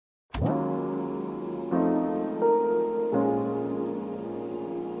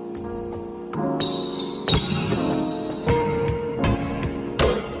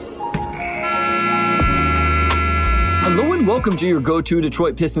Welcome to your go-to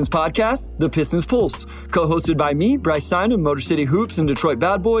Detroit Pistons podcast, The Pistons Pulse, co-hosted by me, Bryce Simon, Motor City Hoops and Detroit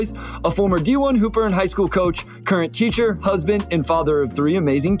Bad Boys, a former D1 Hooper and high school coach, current teacher, husband, and father of 3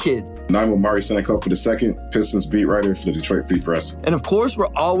 amazing kids. And I'm Omari Seneca for the second, Pistons beat writer for the Detroit Free Press. And of course,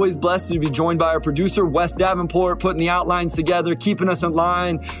 we're always blessed to be joined by our producer, Wes Davenport, putting the outlines together, keeping us in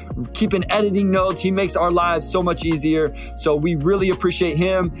line, keeping editing notes. He makes our lives so much easier. So we really appreciate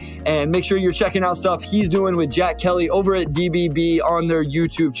him. And make sure you're checking out stuff he's doing with Jack Kelly over at DBB on their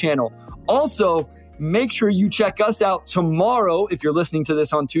YouTube channel. Also, make sure you check us out tomorrow if you're listening to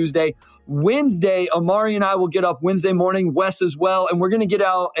this on Tuesday. Wednesday, Amari and I will get up Wednesday morning, Wes as well, and we're going to get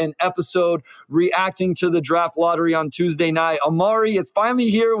out an episode reacting to the draft lottery on Tuesday night. Amari, it's finally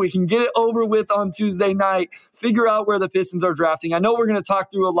here. We can get it over with on Tuesday night, figure out where the Pistons are drafting. I know we're going to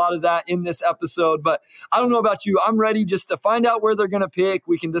talk through a lot of that in this episode, but I don't know about you. I'm ready just to find out where they're going to pick.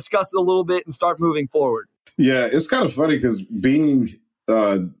 We can discuss it a little bit and start moving forward. Yeah, it's kind of funny because being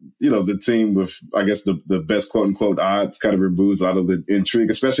the team with, I guess, the best quote-unquote odds kind of removes a lot of the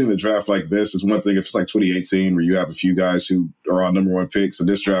intrigue, especially in a draft like this. It's one thing if it's like 2018 where you have a few guys who are on number one picks, and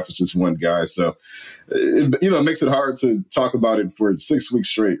this draft is just one guy. So, it makes it hard to talk about it for 6 weeks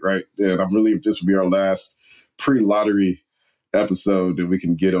straight, right? And I'm relieved this will be our last pre-lottery episode, and we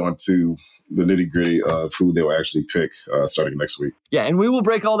can get on to the nitty-gritty of who they'll actually pick starting next week. Yeah, and we will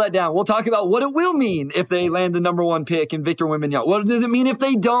break all that down. We'll talk about what it will mean if they land the number one pick in Victor Wembanyama. What does it mean if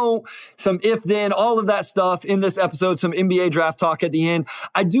they don't? Some if-then, all of that stuff in this episode, some NBA draft talk at the end.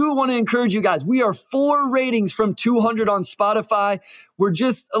 I do want to encourage you guys. We are 4 ratings from 200 on Spotify. We're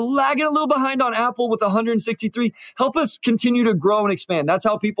just lagging a little behind on Apple with 163. Help us continue to grow and expand. That's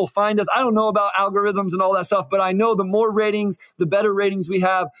how people find us. I don't know about algorithms and all that stuff, but I know the more ratings, the better ratings we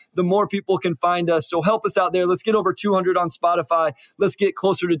have, the more people can find us. So help us out there. Let's get over 200 on Spotify. Let's get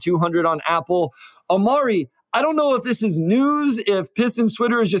closer to 200 on Apple. Amari, I don't know if this is news, if Pistons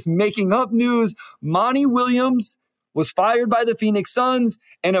Twitter is just making up news. Monty Williams was fired by the Phoenix Suns.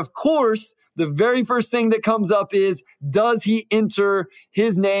 And of course, the very first thing that comes up is, does he enter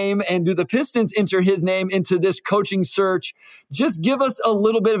his name and do the Pistons enter his name into this coaching search? Just give us a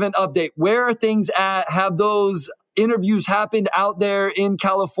little bit of an update. Where are things at? Have those interviews happened out there in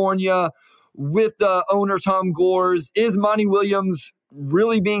California with the owner, Tom Gores? Is Monty Williams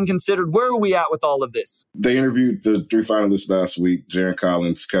really being considered? Where are we at with all of this? They interviewed the 3 finalists last week, Jaron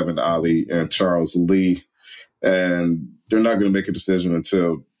Collins, Kevin Ollie, and Charles Lee, and they're not going to make a decision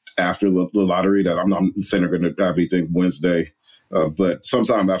until after the lottery. That I'm not saying they're going to have anything Wednesday, but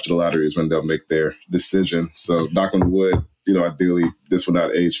sometime after the lottery is when they'll make their decision. So knock on wood, ideally this will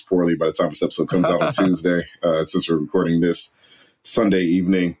not age poorly by the time this episode comes out on Tuesday, since we're recording this Sunday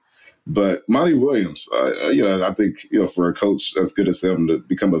evening. But Monty Williams, I think, for a coach as good as him to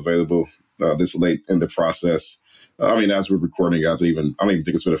become available this late in the process. As we're recording, guys, I don't even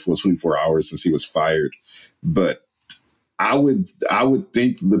think it's been a full 24 hours since he was fired. But I would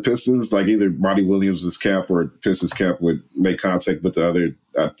think the Pistons, like either Monty Williams' camp or Pistons camp, would make contact with the other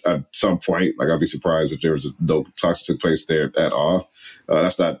at some point. Like, I'd be surprised if there was just no talks took place there at all.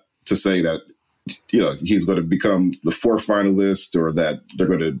 That's not to say that he's going to become the 4th finalist or that they're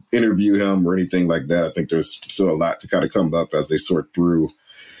going to interview him or anything like that. I think there's still a lot to kind of come up as they sort through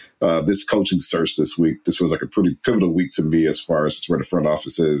this coaching search this week. This was like a pretty pivotal week to me as far as where the front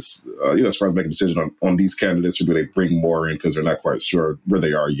office is, as far as making a decision on these candidates, or do they bring more in because they're not quite sure where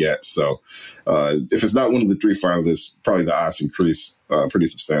they are yet. So if it's not one of the 3 finalists, probably the odds increase pretty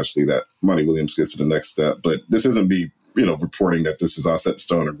substantially that Monty Williams gets to the next step. But this isn't me reporting that this is all set in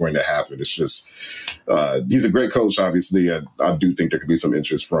stone or going to happen. It's just, he's a great coach, obviously, and I do think there could be some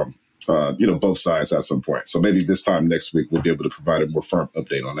interest from, both sides at some point. So maybe this time next week, we'll be able to provide a more firm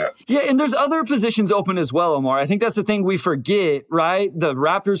update on that. Yeah, and there's other positions open as well, Omar. I think that's the thing we forget, right? The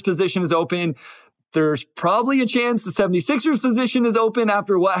Raptors position is open. There's probably a chance the 76ers position is open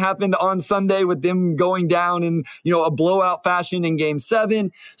after what happened on Sunday with them going down in, a blowout fashion in Game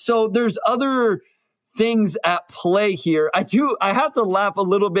 7. So there's other things at play here. I have to laugh a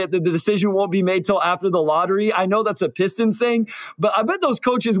little bit that the decision won't be made till after the lottery. I know that's a Pistons thing, but I bet those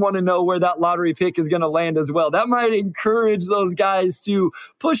coaches want to know where that lottery pick is going to land as well. That might encourage those guys to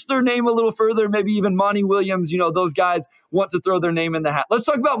push their name a little further. Maybe even Monty Williams, those guys want to throw their name in the hat. Let's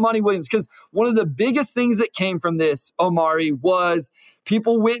talk about Monty Williams, because one of the biggest things that came from this, Omari, was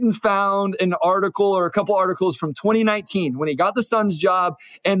people went and found an article or a couple articles from 2019 when he got the Suns job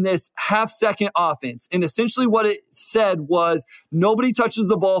and this half-second offense. And essentially what it said was nobody touches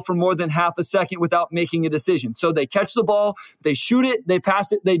the ball for more than half a second without making a decision. So they catch the ball, they shoot it, they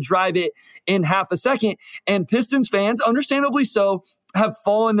pass it, they drive it in half a second. And Pistons fans, understandably so, have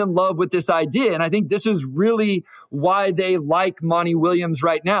fallen in love with this idea. And I think this is really why they like Monty Williams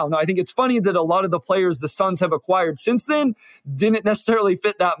right now. Now, I think it's funny that a lot of the players the Suns have acquired since then didn't necessarily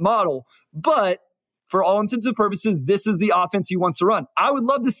fit that model. But for all intents and purposes, this is the offense he wants to run. I would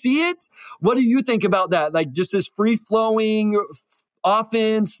love to see it. What do you think about that? Like just this free-flowing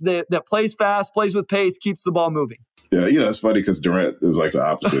offense that plays fast, plays with pace, keeps the ball moving. Yeah, it's funny because Durant is like the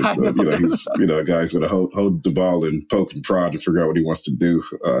opposite. He's a guy who's going to hold the ball and poke and prod and figure out what he wants to do.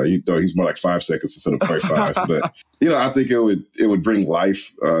 He's more like 5 seconds instead of 0.5. But I think it would bring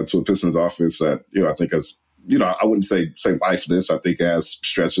life to a Pistons offense that I think has. I wouldn't say lifeless. I think it has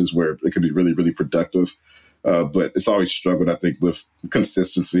stretches where it could be really, really productive. But it's always struggled, I think, with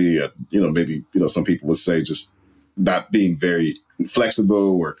consistency. And, maybe, some people would say just not being very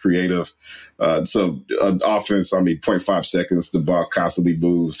flexible or creative. So offense, 0.5 seconds, the ball constantly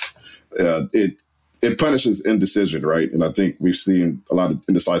moves. It punishes indecision, right? And I think we've seen a lot of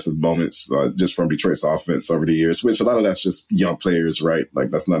indecisive moments just from Detroit's offense over the years, which a lot of that's just young players, right? Like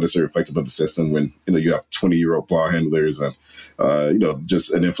that's not necessarily reflective of the system when, you have 20-year-old ball handlers and,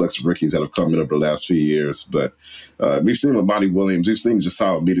 just an influx of rookies that have come in over the last few years. But we've seen with Monty Williams, we've seen just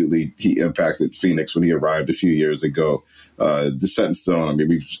how immediately he impacted Phoenix when he arrived a few years ago. The set in stone, I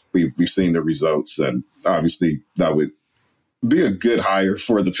mean, we've seen the results, and obviously that would be a good hire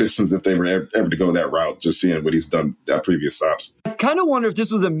for the Pistons if they were ever to go that route, just seeing what he's done at previous stops. I kind of wonder if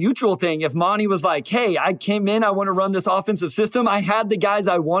this was a mutual thing. If Monty was like, hey, I came in, I want to run this offensive system. I had the guys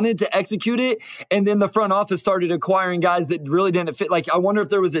I wanted to execute it. And then the front office started acquiring guys that really didn't fit. Like, I wonder if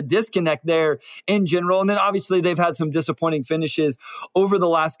there was a disconnect there in general. And then obviously they've had some disappointing finishes over the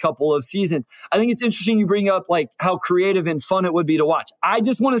last couple of seasons. I think it's interesting you bring up like how creative and fun it would be to watch. I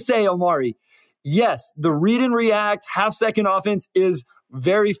just want to say, Omari, yes, the read and react half-second offense is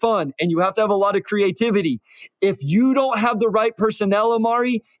very fun, and you have to have a lot of creativity. If you don't have the right personnel,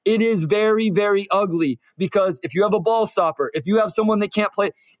 Omari, it is very, very ugly because if you have a ball stopper, if you have someone that can't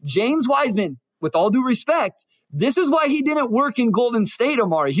play, James Wiseman, with all due respect, this is why he didn't work in Golden State,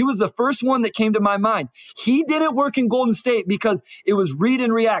 Omari. He was the first one that came to my mind. He didn't work in Golden State because it was read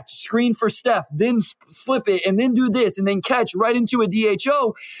and react, screen for Steph, then slip it, and then do this, and then catch right into a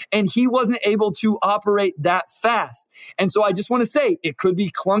DHO, and he wasn't able to operate that fast. And so I just want to say it could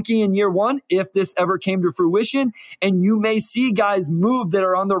be clunky in year one if this ever came to fruition, and you may see guys move that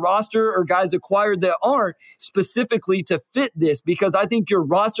are on the roster or guys acquired that aren't specifically to fit this, because I think your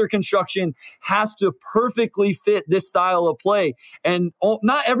roster construction has to perfectly fit this style of play. And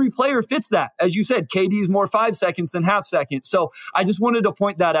not every player fits that. As you said, KD is more 5 seconds than half second. So I just wanted to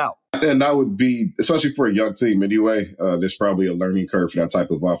point that out. And that would be, especially for a young team anyway, there's probably a learning curve for that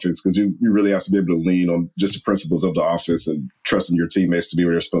type of offense because you really have to be able to lean on just the principles of the offense and trusting your teammates to be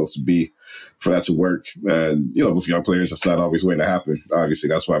where they're supposed to be for that to work. And, with young players, that's not always going to happen. Obviously,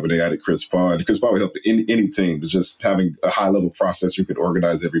 that's why when they added Chris Paul, and Chris Paul would help any team, but just having a high-level process you could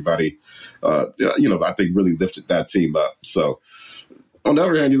organize everybody, I think really lifted that team up. So on the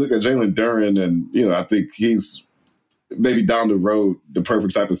other hand, you look at Jalen Duren, and, I think he's maybe down the road, the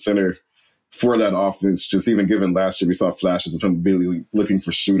perfect type of center for that offense. Just even given last year, we saw flashes of him really looking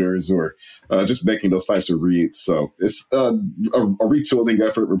for shooters or just making those types of reads. So it's a retooling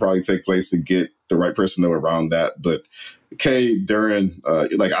effort would probably take place to get the right personnel around that. But K, Duren,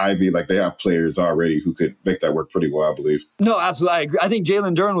 like Ivy, like they have players already who could make that work pretty well, I believe. No, absolutely. I agree. I think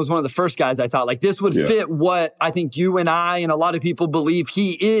Jalen Duren was one of the first guys I thought like this would fit what I think you and I and a lot of people believe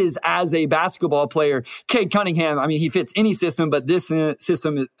he is as a basketball player. Cade Cunningham, I mean, he fits any system, but this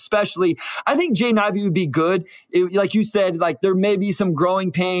system especially. I think Jaden Ivey would be good. Like you said, like there may be some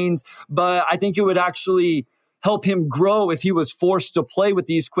growing pains, but I think it would actually help him grow if he was forced to play with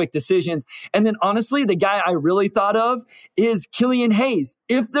these quick decisions. And then honestly, the guy I really thought of is Killian Hayes.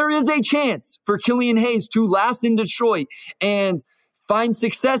 If there is a chance for Killian Hayes to last in Detroit and find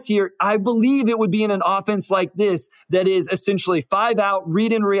success here, I believe it would be in an offense like this that is essentially 5 out,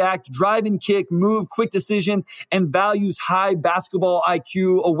 read and react, drive and kick, move, quick decisions, and values high basketball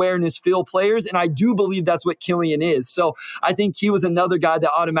IQ, awareness, feel players. And I do believe that's what Killian is. So I think he was another guy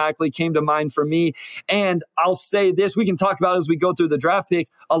that automatically came to mind for me. And I'll say this, we can talk about as we go through the draft picks,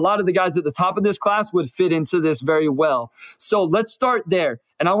 a lot of the guys at the top of this class would fit into this very well. So let's start there.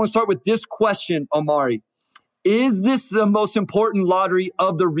 And I want to start with this question, Omari. Is this the most important lottery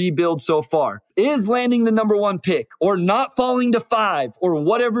of the rebuild so far? Is landing the number 1 pick or not falling to 5 or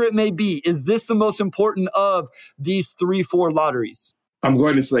whatever it may be, is this the most important of these 3-4 lotteries? I'm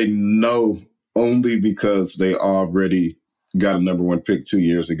going to say no, only because they already got a number 1 pick 2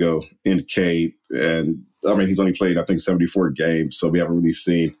 years ago in Cade. And I mean, he's only played, I think, 74 games. So we haven't really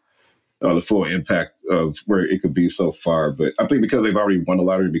seen the full impact of where it could be so far. But I think because they've already won the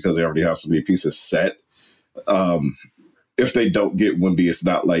lottery, because they already have so many pieces set, if they don't get Wemby, it's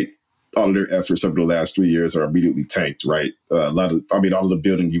not like all of their efforts over the last 3 years are immediately tanked, right? All of the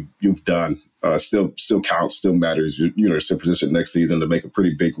building you've done still counts, still matters. You're still positioned next season to make a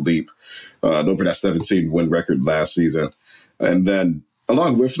pretty big leap over that 17-win record last season. And then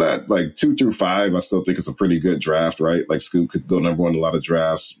along with that, like 2 through 5, I still think it's a pretty good draft, right? Like Scoot could go number 1 in a lot of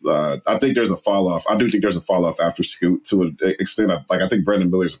drafts. I think there's a fall off. I do think there's a fall off after Scoot to an extent. I think Brandon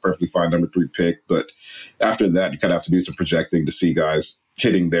Miller's a perfectly fine number 3 pick, but after that, you kind of have to do some projecting to see guys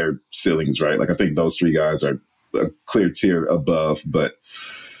hitting their ceilings, right? Like I think those 3 guys are a clear tier above, but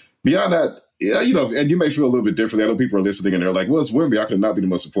beyond that, yeah, and you may feel a little bit differently. I know people are listening and they're like, well, it's Wemby. I could not be the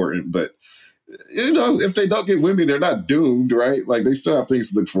most important, but if they don't get Wemby, they're not doomed, right? Like they still have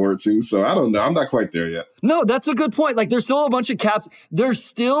things to look forward to. So I don't know. I'm not quite there yet. No, that's a good point. Like there's still a bunch of caps. There's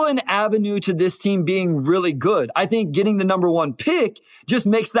still an avenue to this team being really good. I think getting the number 1 pick just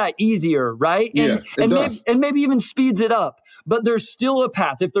makes that easier, right? And maybe even speeds it up. But there's still a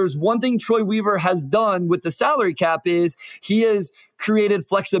path. If there's one thing Troy Weaver has done with the salary cap is he has created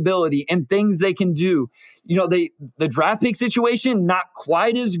flexibility and things they can do. The draft pick situation, not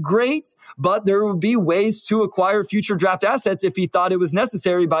quite as great, but there will be ways to acquire future draft assets if he thought it was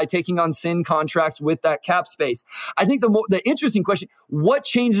necessary by taking on sin contracts with that cap space. I think the interesting question, what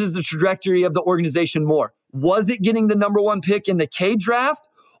changes the trajectory of the organization more? Was it getting the number 1 pick in the K draft?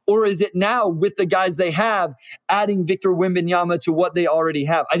 Or is it now with the guys they have, adding Victor Wembanyama to what they already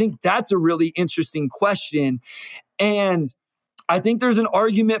have? I think that's a really interesting question. And I think there's an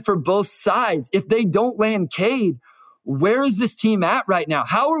argument for both sides. If they don't land Cade, where is this team at right now?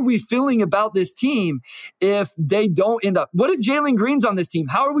 How are we feeling about this team if they don't end up? What if Jalen Green's on this team?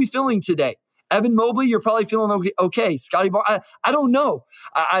 How are we feeling today? Evan Mobley, you're probably feeling okay. Scotty Barnes, I don't know.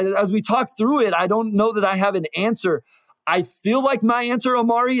 As we talk through it, I don't know that I have an answer. I feel like my answer,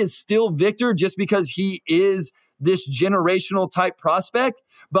 Omari, is still Victor just because he is this generational type prospect.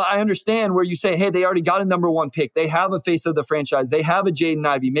 But I understand where you say, hey, they already got a number 1 pick. They have a face of the franchise. They have a Jaden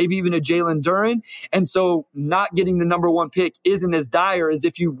Ivey, maybe even a Jalen Duren. And so not getting the number 1 pick isn't as dire as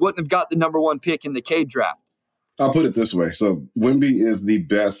if you wouldn't have got the number 1 pick in the Cade draft. I'll put it this way. So Wemby is the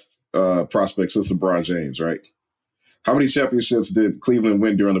best prospect since LeBron James, right? How many championships did Cleveland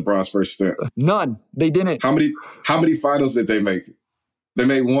win during LeBron's first stint? None. They didn't. How many finals did they make? They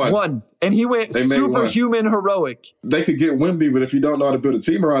made 1. 1. And he went superhuman heroic. They could get Wemby, but if you don't know how to build a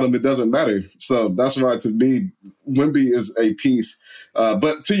team around him, it doesn't matter. So that's why, to me, Wemby is a piece.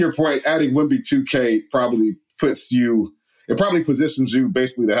 But to your point, adding Wemby to K probably positions you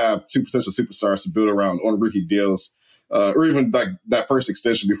basically to have 2 potential superstars to build around on rookie deals. Or even like that first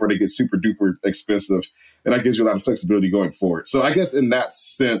extension before they get super duper expensive. And that gives you a lot of flexibility going forward. So I guess in that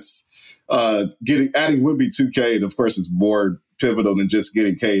sense, adding Wemby to Cade, of course, is more pivotal than just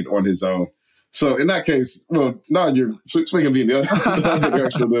getting Cade on his own. So in that case, well, now you're swinging me in the other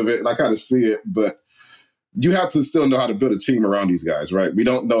direction a little bit, and I kind of see it, but you have to still know how to build a team around these guys, right? We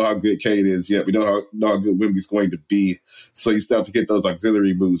don't know how good Cade is yet. We don't know how good Wemby's going to be. So you still have to get those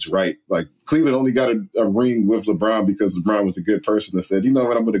auxiliary moves right. Like Cleveland only got a ring with LeBron because LeBron was a good person and said, you know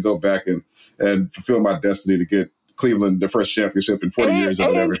what, I'm going to go back and fulfill my destiny to get Cleveland the first championship in 40 years or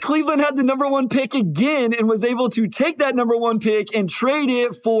whatever. And Cleveland had the number 1 pick again and was able to take that number 1 pick and trade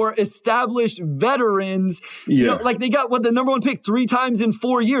it for established veterans. Yeah. Like they got the number 1 pick 3 times in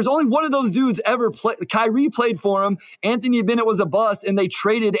 4 years. Only one of those dudes ever played. Kyrie played for him. Anthony Bennett was a bust, and they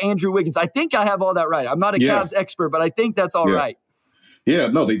traded Andrew Wiggins. I think I have all that right. I'm not a Cavs expert, but I think that's all right. Yeah,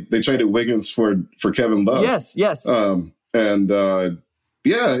 no, they traded Wiggins for Kevin Love. Yes.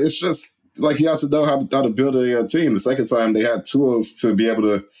 It's just like you have to know how to build a team. The second time they had tools to be able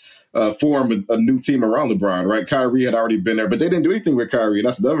to form a new team around LeBron, right? Kyrie had already been there, but they didn't do anything with Kyrie. And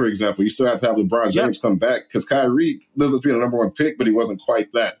that's another example. You still have to have LeBron James come back because Kyrie lives up being the number 1 pick, but he wasn't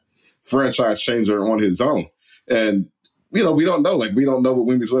quite that franchise changer on his own. And, we don't know. Like, we don't know what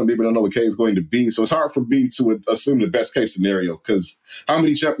Wemby's going to be. We don't know what K is going to be. So it's hard for me to assume the best case scenario because how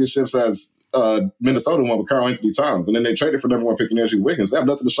many championships has Minnesota won with Karl Anthony Towns, and then they traded for number 1 pick in Andrew Wiggins. They have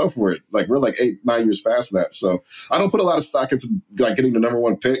nothing to show for it. Like we're like 8-9 years past that. So I don't put a lot of stock into like getting the number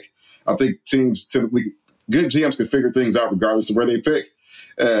 1 pick. I think teams typically, good GMs can figure things out regardless of where they pick.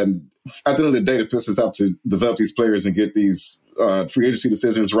 And at the end of the day, the Pistons have to develop these players and get these free agency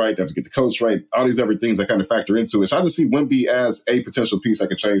decisions right. They have to get the coach right. All these other things that kind of factor into it. So I just see Wemby as a potential piece that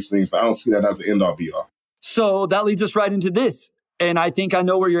could change things, but I don't see that as an end-all be-all. So that leads us right into this. And I think I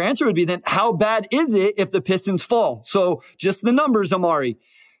know where your answer would be then. How bad is it if the Pistons fall? So just the numbers, Omari.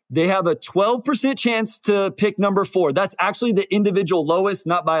 They have a 12% chance to pick number 4. That's actually the individual lowest,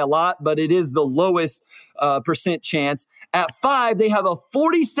 not by a lot, but it is the lowest percent chance. At 5, they have a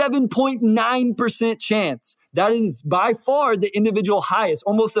 47.9% chance. That is by far the individual highest,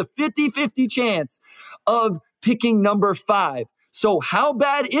 almost a 50-50 chance of picking number 5. So how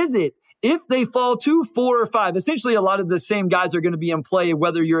bad is it if they fall to 4 or 5? Essentially, a lot of the same guys are going to be in play,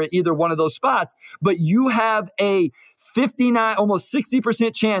 whether you're at either one of those spots, but you have a 59, almost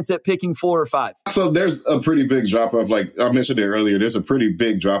 60% chance at picking 4 or 5. So there's a pretty big drop off. Like I mentioned it earlier, there's a pretty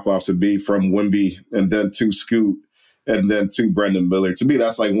big drop off to be from Wemby and then to Scoot and then to Brandon Miller. To me,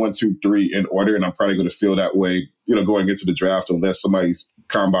 that's like 1, 2, 3 in order. And I'm probably going to feel that way, going into the draft unless somebody's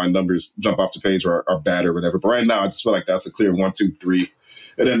combine numbers jump off the page or are bad or whatever. But right now, I just feel like that's a clear 1, 2, 3.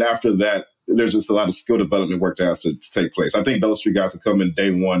 And then after that, there's just a lot of skill development work that has to take place. I think those 3 guys will come in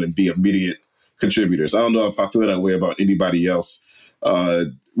day one and be immediate contributors. I don't know if I feel that way about anybody else.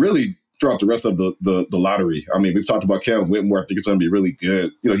 Really, throughout the rest of the lottery. I mean, we've talked about Cam Whitmore. I think it's going to be really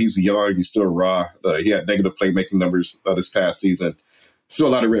good. He's young. He's still raw. He had negative playmaking numbers this past season. Still a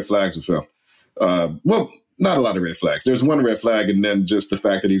lot of red flags with him. Well, not a lot of red flags. There's one red flag, and then just the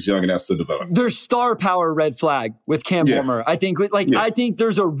fact that he's young and has to develop. There's star power red flag with Cam Whitmore. I think, I think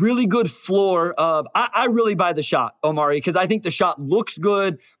there's a really good floor of. I really buy the shot, Omari, because I think the shot looks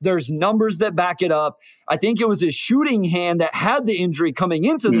good. There's numbers that back it up. I think it was his shooting hand that had the injury coming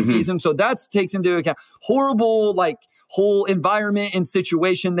into the season, so that takes into account horrible whole environment and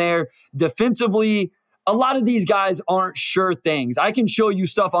situation there. Defensively, a lot of these guys aren't sure things. I can show you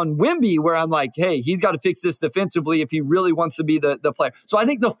stuff on Wemby where I'm like, hey, he's got to fix this defensively if he really wants to be the player. So I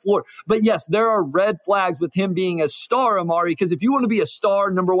think the floor. But yes, there are red flags with him being a star, Amari, because if you want to be a star,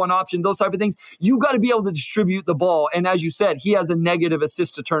 number one option, those type of things, you got to be able to distribute the ball. And as you said, he has a negative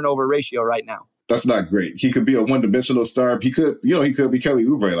assist to turnover ratio right now. That's not great. He could be a one-dimensional star. He could be Kelly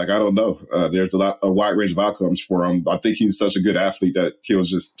Oubre. I don't know. There's a wide range of outcomes for him. I think he's such a good athlete that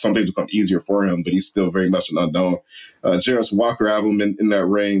some things become easier for him, but he's still very much an unknown. Jarris Walker, I have him in that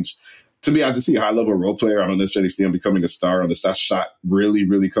range. To me, I just see a high-level role player. I don't necessarily see him becoming a star unless that shot really,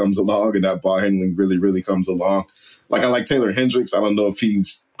 really comes along and that ball handling really, really comes along. I like Taylor Hendricks. I don't know if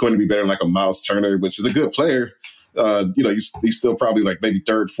he's going to be better than a Miles Turner, which is a good player. He's still probably maybe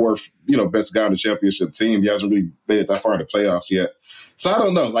third, fourth, best guy on the championship team. He hasn't really made it that far in the playoffs yet. So I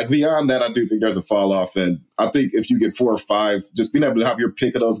don't know. Beyond that, I do think there's a fall off. And I think if you get 4 or 5, just being able to have your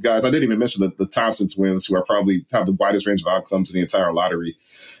pick of those guys. I didn't even mention the Thompson twins, who are probably have the widest range of outcomes in the entire lottery.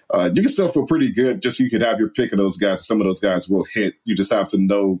 You can still feel pretty good just so you could have your pick of those guys. Some of those guys will hit. You just have to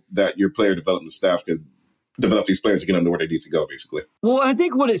know that your player development staff could develop these players to get them to where they need to go, basically. Well, I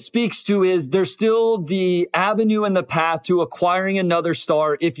think what it speaks to is there's still the avenue and the path to acquiring another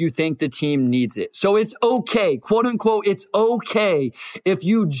star if you think the team needs it. So it's okay, quote unquote, it's okay if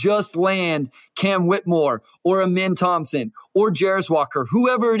you just land Cam Whitmore or Amin Thompson or Jarris Walker,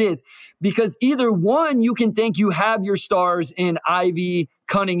 whoever it is, because either one, you can think you have your stars in Ivy,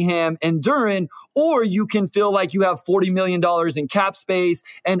 Cunningham, and Duren, or you can feel like you have $40 million in cap space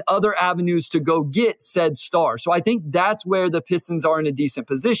and other avenues to go get said star. So I think that's where the Pistons are in a decent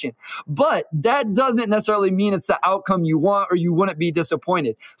position. But that doesn't necessarily mean it's the outcome you want or you wouldn't be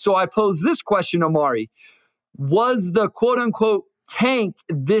disappointed. So I pose this question, Amari. Was the quote-unquote tank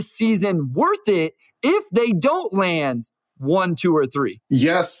this season worth it if they don't land 1, 2, or 3?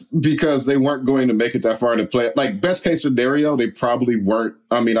 Yes, because they weren't going to make it that far in the play. Best case scenario, they probably weren't.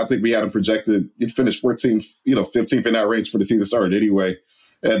 I mean, I think we had them projected. It finished 14th, 15th in that range for the season started anyway,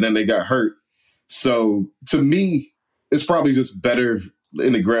 and then they got hurt. So to me, it's probably just better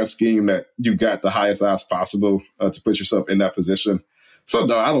in the grand scheme that you got the highest odds possible to put yourself in that position. So,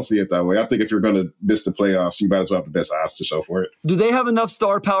 no, I don't see it that way. I think if you're going to miss the playoffs, you might as well have the best odds to show for it. Do they have enough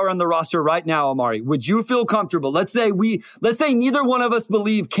star power on the roster right now, Amari? Would you feel comfortable? Let's say neither one of us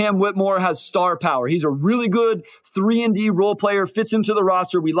believe Cam Whitmore has star power. He's a really good 3-and-D role player, fits into the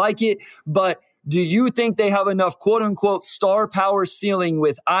roster. We like it. But do you think they have enough quote-unquote star power ceiling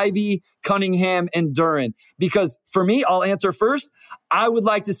with Ivy, Cunningham, and Duren? Because for me, I'll answer first. I would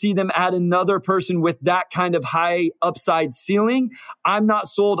like to see them add another person with that kind of high upside ceiling. I'm not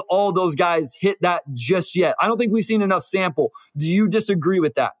sold all those guys hit that just yet. I don't think we've seen enough sample. Do you disagree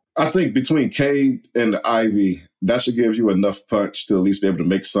with that? I think between Cade and Ivy, that should give you enough punch to at least be able to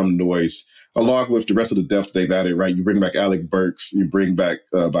make some noise, along with the rest of the depth they've added, right? You bring back Alec Burks, you bring back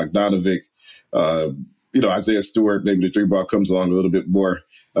Bogdanovic, Isaiah Stewart, maybe the 3-ball comes along a little bit more.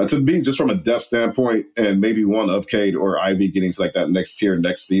 To me, just from a depth standpoint, and maybe one of Cade or Ivy getting to that next tier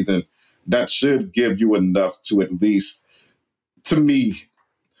next season, that should give you enough to at least, to me,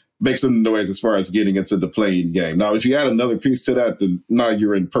 make some noise as far as getting into the playing game. Now, if you add another piece to that, then now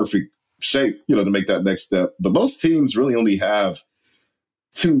you're in perfect shape, to make that next step. But most teams really only have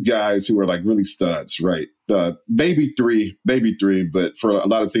two guys who are like really studs, right? Maybe three, but for a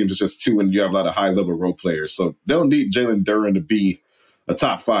lot of teams, it's just two, and you have a lot of high-level role players. So they'll need Jalen Duren to be a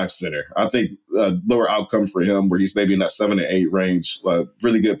top 5 center. I think lower outcome for him, where he's maybe in that 7 to 8 range,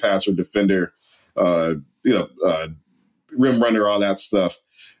 really good passer, defender, rim runner, all that stuff.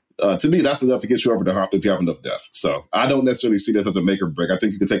 To me, that's enough to get you over the hump if you have enough depth. So I don't necessarily see this as a make or break. I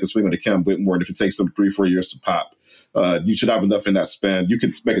think you can take a swing on the Cam Whitmore, and if it takes them 3-4 years to pop, you should have enough in that span. You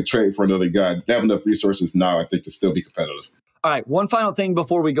could make a trade for another guy. They have enough resources now, I think, to still be competitive. All right, one final thing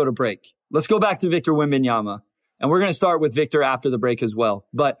before we go to break. Let's go back to Victor Wembanyama, and we're going to start with Victor after the break as well.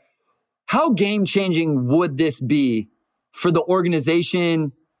 But how game-changing would this be for the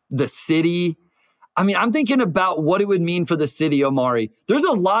organization, the city? I mean, I'm thinking about what it would mean for the city, Omari. There's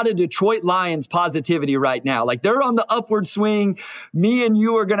a lot of Detroit Lions positivity right now. Like, they're on the upward swing. Me and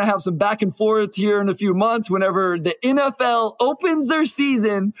you are going to have some back and forth here in a few months whenever the NFL opens their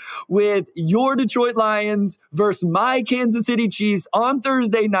season with your Detroit Lions versus my Kansas City Chiefs on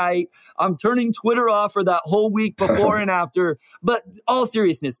Thursday night. I'm turning Twitter off for that whole week before and after. But all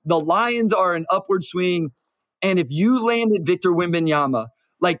seriousness, the Lions are an upward swing. And if you landed Victor Wembanyama,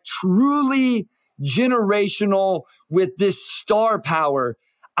 like truly generational with this star power,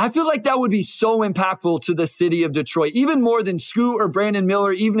 I feel like that would be so impactful to the city of Detroit, even more than Scoot or Brandon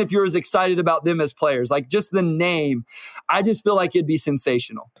Miller, even if you're as excited about them as players. Like, just the name, I just feel like it'd be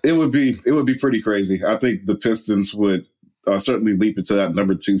sensational. It would be pretty crazy. I think the Pistons would certainly leap into that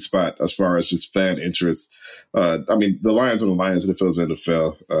number 2 spot as far as just fan interest. I mean, the Lions are the Lions, and NFL's the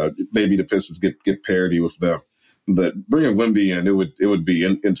NFL. Maybe the Pistons get parity with them. But bringing Wemby in, it would be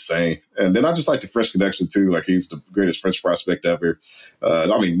insane. And then I just like the French connection, too. Like, he's the greatest French prospect ever. I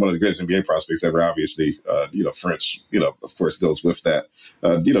mean, one of the greatest NBA prospects ever, obviously. French, of course, goes with that.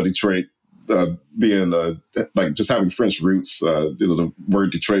 Detroit being, like, just having French roots, the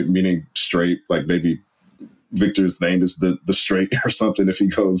word Detroit meaning straight, like maybe Victor's name is the straight or something if he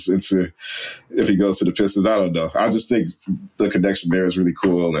goes to the Pistons. I don't know. I just think the connection there is really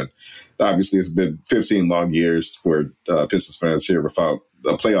cool. And obviously it's been 15 long years for Pistons fans here without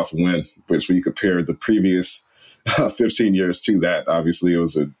a playoff win, which when you compare the previous 15 years to that, obviously it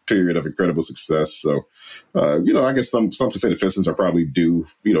was a period of incredible success. So, I guess some could say the Pistons are probably due,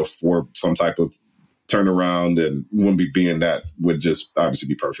 for some type of turnaround, and Wemby being that would just obviously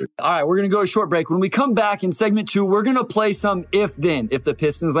be perfect. All right, we're going to go a short break. When we come back in segment 2, we're going to play some if-then. If the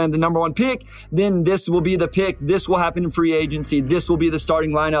Pistons land the number 1 pick, then this will be the pick. This will happen in free agency. This will be the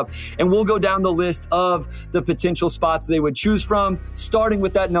starting lineup. And we'll go down the list of the potential spots they would choose from, starting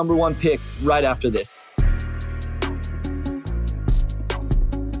with that number 1 pick right after this.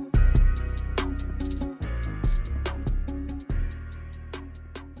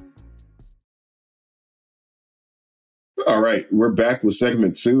 All right, we're back with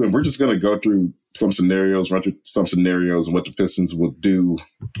segment 2, and we're just going to go through run through some scenarios and what the Pistons will do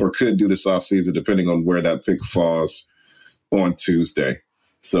or could do this offseason, depending on where that pick falls on Tuesday.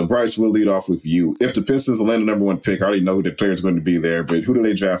 So, Bryce, we'll lead off with you. If the Pistons land the number 1 pick, I already know who the player is going to be there, but who do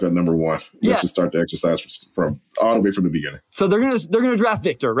they draft at number 1? Let's just start the exercise from all the way from the beginning. So they're gonna draft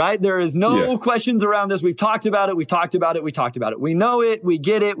Victor, right? There is no questions around this. We've talked about it. We know it. We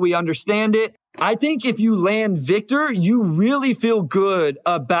get it. We understand it. I think if you land Victor, you really feel good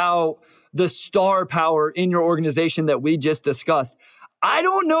about the star power in your organization that we just discussed. I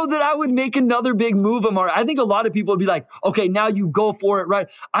don't know that I would make another big move, Amar. I think a lot of people would be like, okay, now you go for it,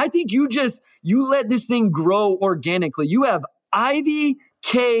 right? I think you let this thing grow organically. You have Ivy,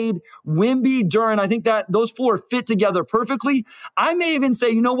 Cade, Wemby, Duren. I think that those 4 fit together perfectly. I may even say,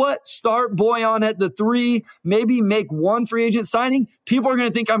 you know what? Start Boyan at the 3, maybe make 1 free agent signing. People are going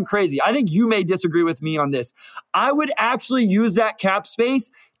to think I'm crazy. I think you may disagree with me on this. I would actually use that cap space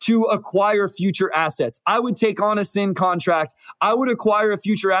to acquire future assets. I would take on a Sin contract. I would acquire a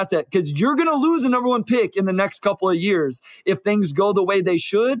future asset because you're going to lose a number 1 pick in the next couple of years if things go the way they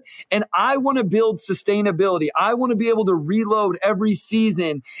should. And I want to build sustainability. I want to be able to reload every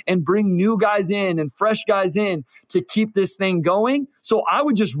season and bring new guys in and fresh guys in to keep this thing going. So I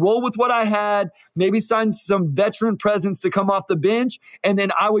would just roll with what I had, maybe sign some veteran presence to come off the bench, and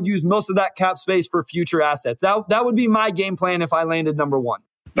then I would use most of that cap space for future assets. That would be my game plan if I landed number 1.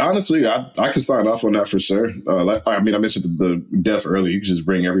 Honestly, I could sign off on that for sure. I mentioned the depth earlier. You can just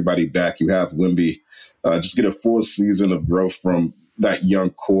bring everybody back. You have Wemby. Just get a full season of growth from that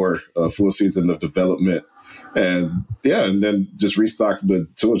young core, a full season of development. And and then just restock the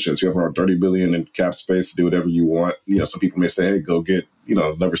tool chest. You have around $30 billion in cap space to do whatever you want. Some people may say, hey, go get,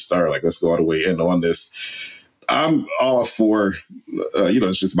 another star. Like, let's go all the way in on this. I'm all for,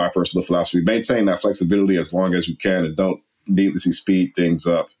 it's just my personal philosophy. Maintain that flexibility as long as you can and don't needlessly speed things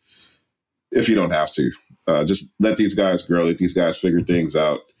up if you don't have to. Just let these guys grow, let these guys figure things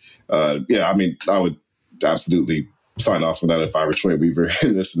out. I would absolutely sign off on that if I were Troy Weaver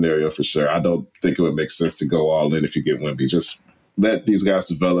in this scenario for sure. I don't think it would make sense to go all in if you get Wemby. Just let these guys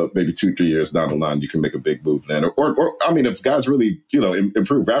develop. Maybe 2-3 years down the line, you can make a big move then. Or if guys really,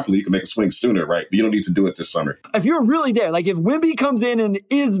 improve rapidly, you can make a swing sooner, right? But you don't need to do it this summer. If you're really there, like if Wemby comes in and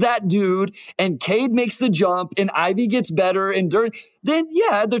is that dude and Cade makes the jump and Ivy gets better and then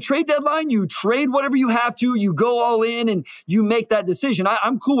the trade deadline, you trade whatever you have to, you go all in and you make that decision.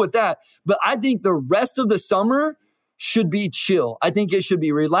 I'm cool with that. But I think the rest of the summer should be chill. I think it should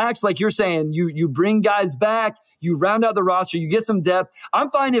be relaxed. Like you're saying, you bring guys back, you round out the roster, you get some depth.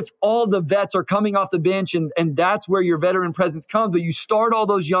 I'm fine if all the vets are coming off the bench and that's where your veteran presence comes, but you start all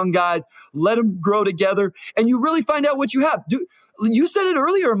those young guys, let them grow together, and you really find out what you have. You said it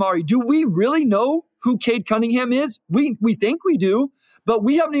earlier, Amari. Do we really know who Cade Cunningham is? We think we do, but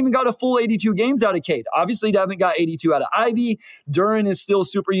we haven't even got a full 82 games out of Cade. Obviously, they haven't got 82 out of Ivy. Duren is still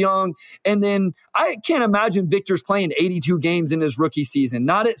super young. And then I can't imagine Victor's playing 82 games in his rookie season,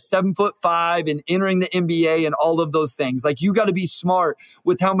 not at 7'5" and entering the NBA and all of those things. Like, you got to be smart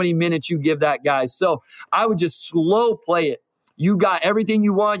with how many minutes you give that guy. So I would just slow play it. You got everything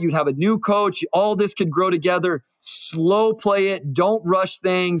you want. You'd have a new coach. All this could grow together. Slow play it. Don't rush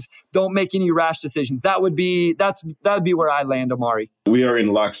things. Don't make any rash decisions. That would be where I land, Amari. We are in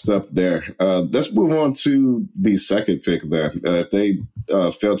lockstep there. Let's move on to the second pick then. If they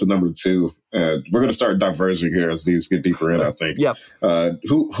fell to number 2, we're going to start diverging here as these get deeper in, I think. Yep.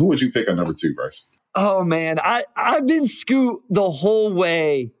 Who would you pick at number 2, Bryce? Oh, man. I've been Scoot the whole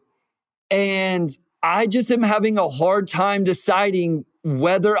way. And I just am having a hard time deciding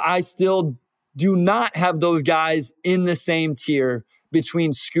whether I still do not have those guys in the same tier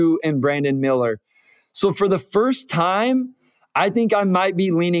between Scoot and Brandon Miller. So for the first time, I think I might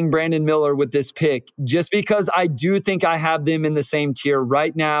be leaning Brandon Miller with this pick, just because I do think I have them in the same tier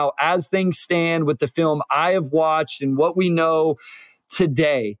right now as things stand with the film I have watched and what we know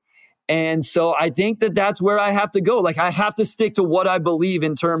today. And so I think that that's where I have to go. Like, I have to stick to what I believe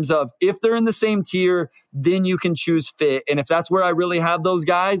in terms of if they're in the same tier, then you can choose fit. And if that's where I really have those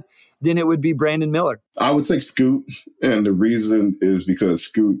guys, then it would be Brandon Miller. I would take Scoot. And the reason is because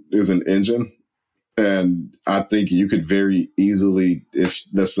Scoot is an engine. And I think you could very easily, if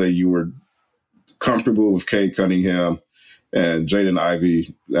let's say you were comfortable with Cade Cunningham and Jaden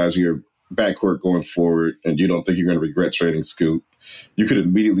Ivey as your backcourt going forward, and you don't think you're going to regret trading Scoot, you could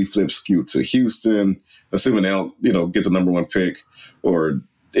immediately flip Scoot to Houston, assuming they don't, get the number 1 pick, or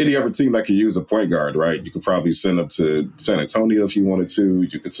any other team that could use a point guard, right? You could probably send them to San Antonio if you wanted to.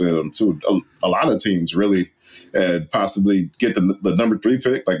 You could send them to a lot of teams, really, and possibly get the number 3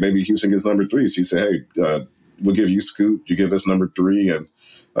 pick. Like, maybe Houston gets number 3. So you say, hey, we'll give you Scoot. You give us number 3 and,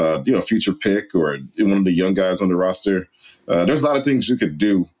 future pick or one of the young guys on the roster. There's a lot of things you could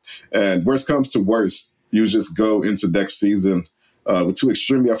do. And worst comes to worst, you just go into next season with 2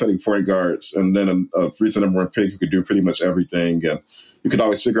 extremely athletic point guards and then a free to number 1 pick who could do pretty much everything. And you could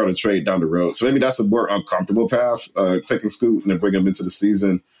always figure out a trade down the road. So maybe that's a more uncomfortable path, taking Scoot and then bring him into the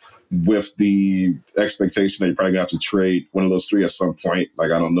season with the expectation that you're probably going to have to trade one of those 3 at some point.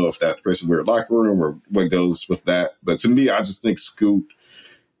 Like, I don't know if that creates a weird locker room or what goes with that. But to me, I just think Scoot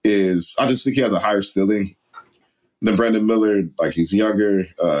I just think he has a higher ceiling than Brandon Miller. Like, he's younger,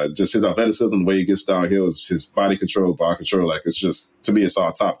 just his athleticism, the way he gets downhill, his body control, ball control. Like, it's just, to me, it's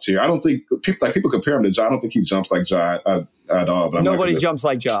all top tier. I don't think people compare him to Ja. I don't think he jumps like Ja at all. But nobody jumps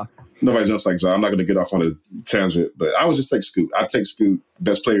like Ja. Nobody jumps like Ja. I'm not going to get off on a tangent, but I would just take Scoot. I'd take Scoot,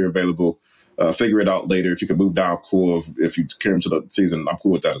 best player available. Figure it out later. If you can move down, cool. If you carry him to the season, I'm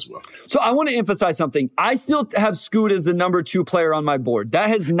cool with that as well. So I want to emphasize something. I still have Scoot as the number 2 player on my board. That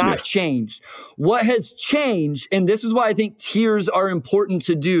has not changed. What has changed, and this is why I think tiers are important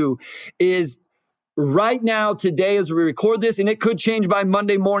to do, is right now, today, as we record this, and it could change by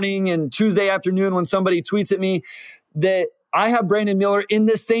Monday morning and Tuesday afternoon when somebody tweets at me, that I have Brandon Miller in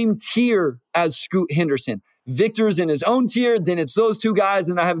the same tier as Scoot Henderson. Victor's in his own tier, then it's those 2 guys,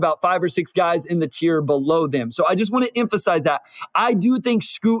 and I have about 5 or 6 guys in the tier below them. So I just want to emphasize that. I do think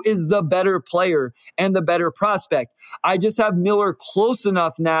Scoot is the better player and the better prospect. I just have Miller close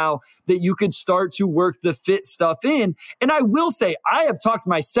enough now that you could start to work the fit stuff in. And I will say, I have talked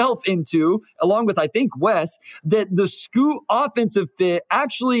myself into, along with I think Wes, that the Scoot offensive fit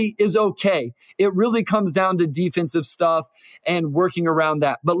actually is okay. It really comes down to defensive stuff and working around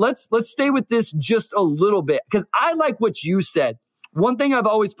that. But let's stay with this just a little bit, because I like what you said. One thing I've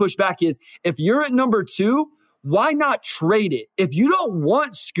always pushed back is if you're at number 2, why not trade it? If you don't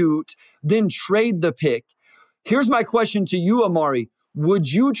want Scoot, then trade the pick. Here's my question to you, Amari.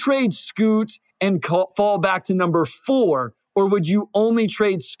 Would you trade Scoot and fall back to number 4? Or would you only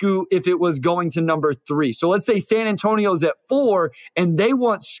trade Scoot if it was going to number 3? So let's say San Antonio's at 4 and they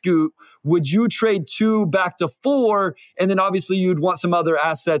want Scoot. Would you trade 2 back to 4? And then obviously you'd want some other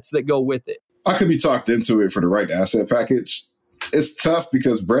assets that go with it. I could be talked into it for the right asset package. It's tough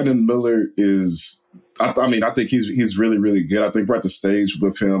because Brandon Miller is, I think he's really, really good. I think we're at the stage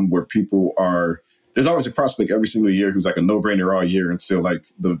with him where people are, there's always a prospect every single year who's like a no-brainer all year until like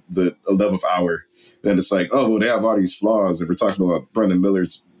the 11th hour. Then it's like, oh, well, they have all these flaws. And we're talking about Brandon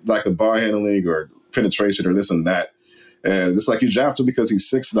Miller's lack of ball handling or penetration or this and that. And it's like you draft him because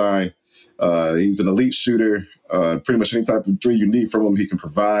he's 6'9". He's an elite shooter. Pretty much any type of three you need from him, he can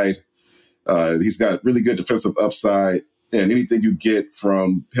provide. He's got really good defensive upside. And anything you get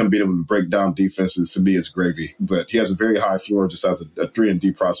from him being able to break down defenses, to me, is gravy. But he has a very high floor just as a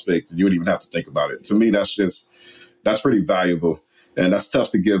 3-and-D prospect, and you wouldn't even have to think about it. To me, that's pretty valuable. And that's tough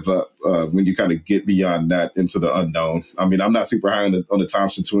to give up when you kind of get beyond that into the unknown. I mean, I'm not super high on the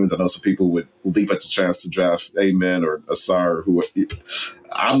Thompson twins. I know some people would leap at the chance to draft Amen or Asar or who.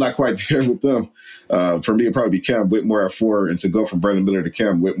 I'm not quite there with them. For me, it'd probably be Cam Whitmore at 4, and to go from Brandon Miller to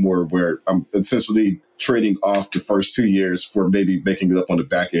Cam Whitmore, where I'm essentially trading off the first 2 years for maybe making it up on the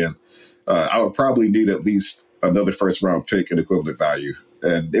back end. I would probably need at least another first-round pick in equivalent value.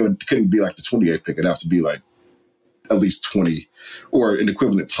 And couldn't be like the 28th pick. It'd have to be like at least 20 or an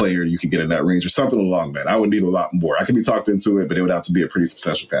equivalent player you could get in that range or something along that. I would need a lot more. I could be talked into it, but it would have to be a pretty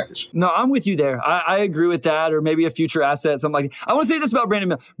substantial package. No, I'm with you there. I agree with that, or maybe a future asset, something like that. I want to say this about Brandon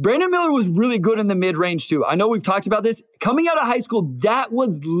Miller. Brandon Miller was really good in the mid-range too. I know we've talked about this. Coming out of high school, that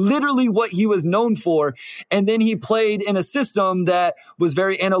was literally what he was known for. And then he played in a system that was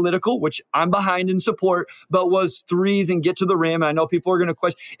very analytical, which I'm behind in support, but was threes and get to the rim. And I know people are going to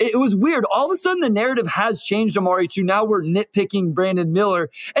question. It was weird. All of a sudden, the narrative has changed, Amari, to now we're nitpicking Brandon Miller,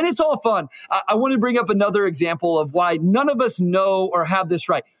 and it's all fun. I want to bring up another example of why none of us know or have this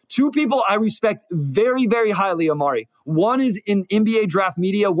right. 2 people I respect very, very highly, Amari. One is in NBA draft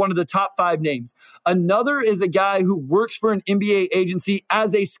media, one of the top 5 names. Another is a guy who works for an NBA agency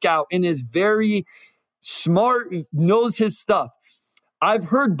as a scout and is very smart, knows his stuff. I've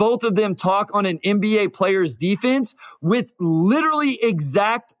heard both of them talk on an NBA player's defense with literally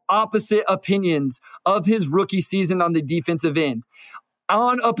exact opposite opinions of his rookie season on the defensive end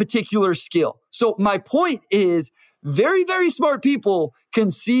on a particular skill. So my point is, very, very smart people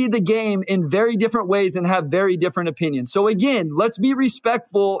can see the game in very different ways and have very different opinions. So again, let's be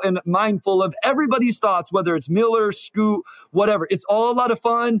respectful and mindful of everybody's thoughts, whether it's Miller, Scoot, whatever. It's all a lot of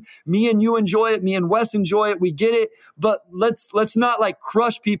fun. Me and you enjoy it. Me and Wes enjoy it. We get it. But let's not like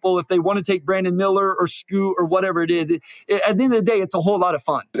crush people if they want to take Brandon Miller or Scoot or whatever it is. At the end of the day, it's a whole lot of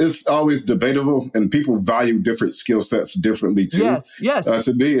fun. It's always debatable, and people value different skill sets differently too. Yes.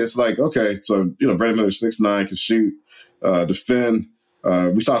 To me, it's like, okay, so, Brandon Miller 6'9", can shoot, defend.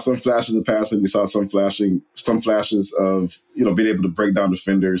 We saw some flashes of passing. We saw some flashes of, being able to break down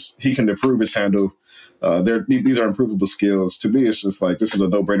defenders. He can improve his handle. These are improvable skills. To me, it's just like, this is a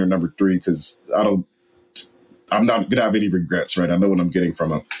no-brainer number 3 because I'm not going to have any regrets, right? I know what I'm getting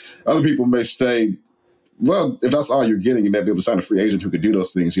from him. Other people may say, well, if that's all you're getting, you may be able to sign a free agent who could do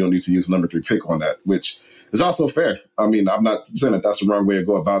those things. You don't need to use a number 3 pick on that, which is also fair. I mean, I'm not saying that that's the wrong way to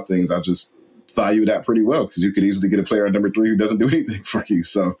go about things. I just value that pretty well because you could easily get a player at number 3 who doesn't do anything for you.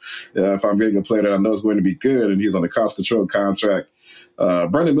 So if I'm getting a player that I know is going to be good and he's on a cost-controlled contract,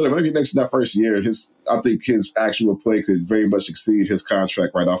 Brandon Miller, whatever he makes in that first year, I think his actual play could very much exceed his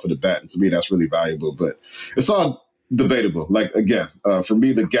contract right off of the bat. And to me, that's really valuable. But it's all debatable. Like, again, for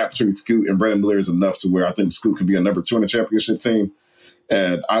me, the gap between Scoot and Brandon Miller is enough to where I think Scoot could be a number 2 on the championship team.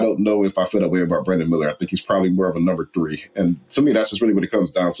 And I don't know if I feel that way about Brandon Miller. I think he's probably more of a number 3. And to me, that's just really what it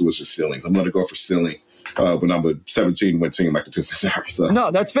comes down to, is just ceilings. I'm going to go for ceiling when I'm a 17-win team like the Pistons are. So. No,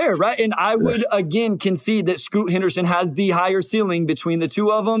 that's fair, right? And I would, again, concede that Scoot Henderson has the higher ceiling between the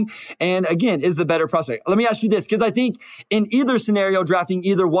two of them. And again, is the better prospect. Let me ask you this, because I think in either scenario, drafting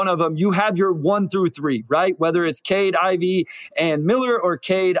either one of them, you have your 1 through 3, right? Whether it's Cade, Ivy, and Miller, or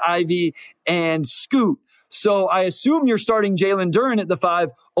Cade, Ivy, and Scoot. So I assume you're starting Jalen Duren at the 5.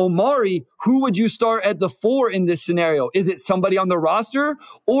 Omari, who would you start at the 4 in this scenario? Is it somebody on the roster,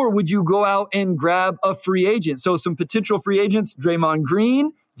 or would you go out and grab a free agent? So some potential free agents: Draymond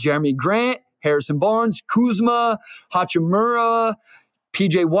Green, Jeremy Grant, Harrison Barnes, Kuzma, Hachimura,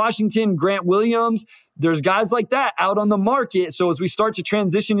 PJ Washington, Grant Williams. There's guys like that out on the market. So as we start to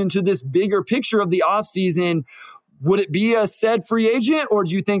transition into this bigger picture of the offseason, would it be a said free agent, or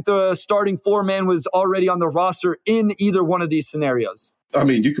do you think the starting 4-man was already on the roster in either one of these scenarios? I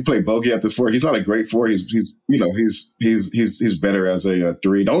mean, you could play Bogey at the 4. He's not a great 4. He's better as a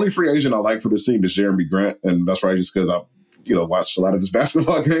 3. The only free agent I like for the team is Jeremy Grant, and that's probably just because I watched a lot of his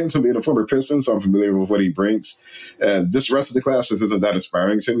basketball games and being a former Piston, so I'm familiar with what he brings. And just the rest of the class just isn't that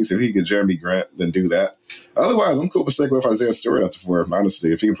inspiring to me. So if he can get Jeremy Grant, then do that. Otherwise, I'm cool with sticking with Isaiah Stewart at the 4,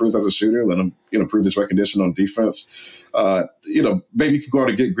 honestly. If he improves as a shooter, let him improve his recognition on defense. Maybe you could go out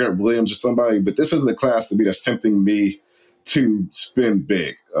and get Grant Williams or somebody, but this isn't the class to me that's tempting me to spend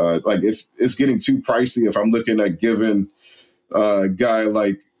big. If it's getting too pricey, if I'm looking at giving a guy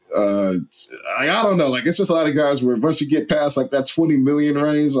like I don't know. It's just a lot of guys where once you get past that 20 million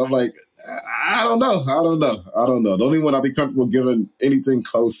range, I'm like, I don't know. The only one I'll be comfortable giving anything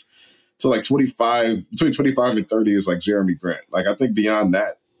close to between 25 and 30 is Jeremy Grant. I think beyond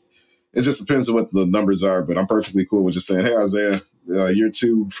that, it just depends on what the numbers are, but I'm perfectly cool with just saying, hey, Isaiah, year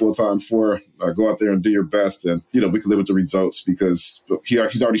 2, full-time 4, go out there and do your best. And, we can live with the results because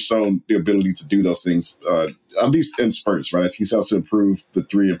he's already shown the ability to do those things, at least in spurts, right? He's also improved the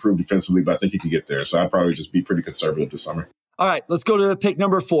 3, improved defensively, but I think he can get there. So I'd probably just be pretty conservative this summer. All right, let's go to pick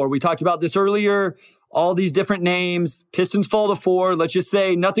number 4. We talked about this earlier. All these different names. Pistons fall to 4. Let's just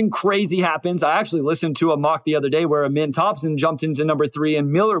say nothing crazy happens. I actually listened to a mock the other day where Amin Thompson jumped into number 3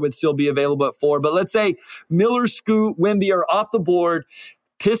 and Miller would still be available at 4. But let's say Miller, Scoot, Wemby are off the board.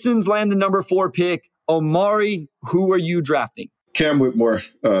 Pistons land the number 4 pick. Omari, who are you drafting? Cam Whitmore.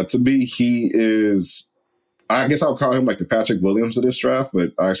 To me, he is... I guess I'll call him the Patrick Williams of this draft,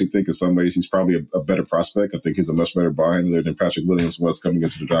 but I actually think in some ways he's probably a better prospect. I think he's a much better ball handler than Patrick Williams was coming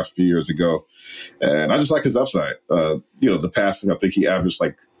into the draft a few years ago. And I just like his upside. The passing, I think he averaged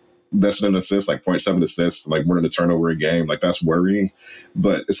less than an assist, 0.7 assists, more than a turnover a game. That's worrying.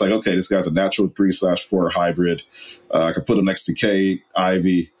 But it's okay, this guy's a natural 3/4 hybrid. I could put him next to Cade,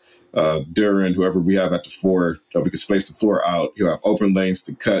 Ivy, Duren, whoever we have at the 4. We can space the floor out. He'll have open lanes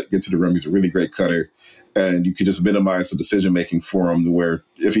to cut, get to the rim. He's a really great cutter. And you could just minimize the decision-making for him to where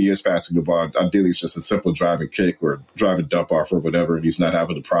if he is passing the ball, ideally it's just a simple drive and kick or drive and dump off or whatever, and he's not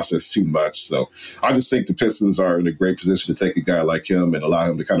having to process too much. So I just think the Pistons are in a great position to take a guy like him and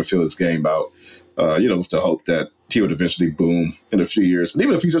allow him to kind of fill his game out, with the hope that he would eventually boom in a few years. But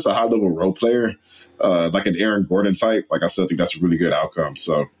even if he's just a high-level role player, like an Aaron Gordon type, I still think that's a really good outcome.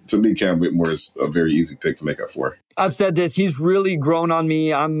 So to me, Cam Whitmore is a very easy pick to make up for. I've said this. He's really grown on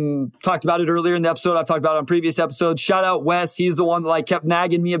me. I'm talked about it earlier in the episode. I've talked about it on previous episodes. Shout out Wes. He's the one that kept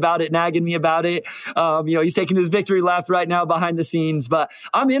nagging me about it. He's taking his victory lap right now behind the scenes. But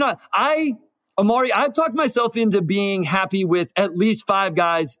Omari, I've talked myself into being happy with at least 5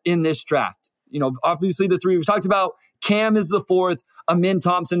 guys in this draft. Obviously the 3 we've talked about. Cam is the 4th. Amin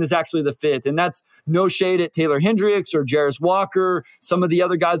Thompson is actually the 5th. And that's no shade at Taylor Hendricks or Jarris Walker, some of the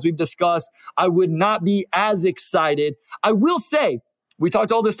other guys we've discussed. I would not be as excited. I will say, we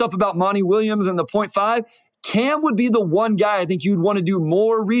talked all this stuff about Monty Williams and the 0.5. Cam would be the one guy I think you'd want to do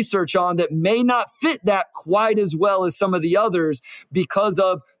more research on that may not fit that quite as well as some of the others because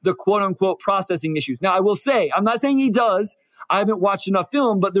of the quote-unquote processing issues. Now, I will say, I'm not saying he does. I haven't watched enough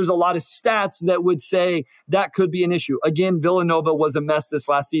film, but there's a lot of stats that would say that could be an issue. Again, Villanova was a mess this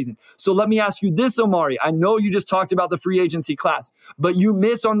last season. So let me ask you this, Omari. I know you just talked about the free agency class, but you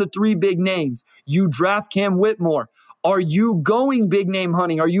miss on the 3 big names. You draft Cam Whitmore. Are you going big name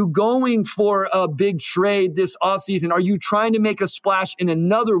hunting? Are you going for a big trade this offseason? Are you trying to make a splash in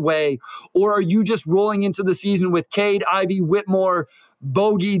another way? Or are you just rolling into the season with Cade, Ivy, Whitmore,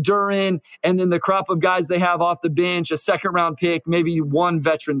 Bogey, Duren, and then the crop of guys they have off the bench, a 2nd-round pick, maybe 1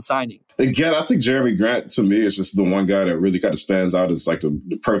 veteran signing? Again, I think Jeremy Grant, to me, is just the one guy that really kind of stands out as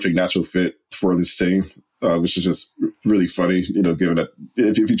the perfect natural fit for this team, which is just really funny, given that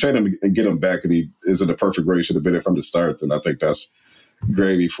if you trade him and get him back and he is in the perfect where he should have been from the start, then I think that's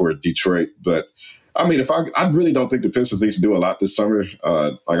gravy for Detroit. But I mean, I really don't think the Pistons need to do a lot this summer.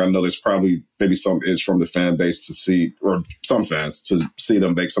 I know there's probably maybe some itch from the fan base to see, or some fans to see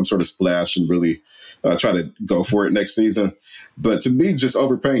them make some sort of splash and really try to go for it next season. But to me, just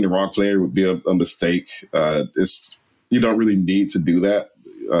overpaying the wrong player would be a mistake. You don't really need to do that.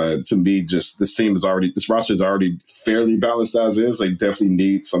 To me, just this roster is already fairly balanced as is. They definitely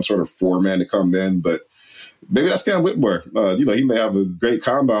need some sort of 4-man to come in, but maybe that's Cam Whitmore. He may have a great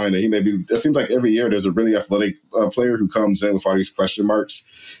combine, and he may be. It seems like every year there's a really athletic player who comes in with all these question marks,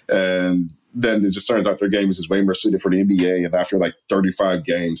 and then it just turns out their game is just way more suited for the NBA. And after like 35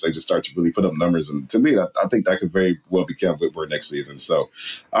 games, they just start to really put up numbers. And to me, I think that could very well be Cam Whitmore next season. So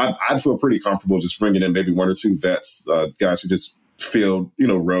I'd feel pretty comfortable just bringing in maybe one or two vets, guys who just fill,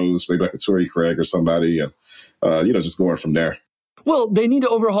 roles, maybe like a Torrey Craig or somebody, and just going from there. Well, they need to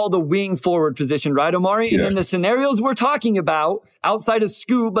overhaul the wing forward position, right, Omari? Yeah. And in the scenarios we're talking about, outside of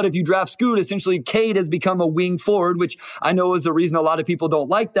Scoot, but if you draft Scoot, essentially Cade has become a wing forward, which I know is the reason a lot of people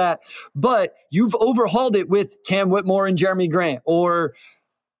don't like that. But you've overhauled it with Cam Whitmore and Jeremy Grant, or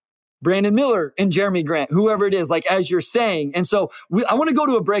Brandon Miller and Jeremy Grant, whoever it is, like as you're saying. And so I want to go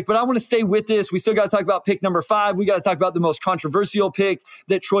to a break, but I want to stay with this. We still got to talk about pick number 5. We got to talk about the most controversial pick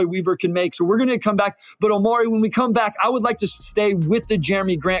that Troy Weaver can make. So we're going to come back. But Omari, when we come back, I would like to stay with the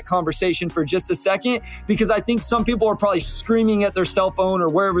Jeremy Grant conversation for just a second, because I think some people are probably screaming at their cell phone or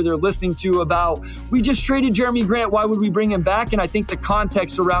wherever they're listening to about, we just traded Jeremy Grant. Why would we bring him back? And I think the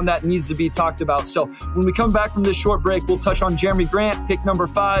context around that needs to be talked about. So when we come back from this short break, we'll touch on Jeremy Grant, pick number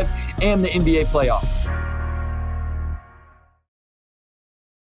 5, and the NBA playoffs.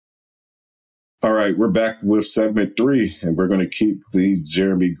 All right, we're back with segment 3, and we're going to keep the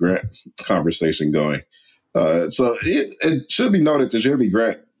Jeremy Grant conversation going. So it should be noted that Jeremy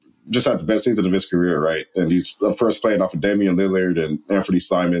Grant just had the best season of his career, right? And he's, of course, playing off of Damian Lillard and Anthony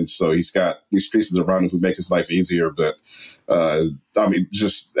Simons. So he's got these pieces around him who make his life easier. But,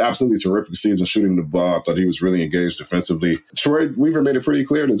 just absolutely terrific season shooting the ball. I thought he was really engaged defensively. Troy Weaver made it pretty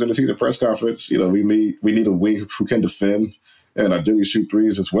clear in his end-of-season press conference, we need a wing who can defend and ideally shoot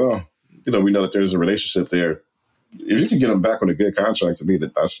threes as well. We know that there's a relationship there. If you can get him back on a good contract, to me,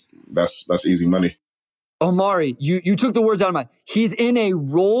 that's easy money. Omari, you took the words out of my mouth. He's in a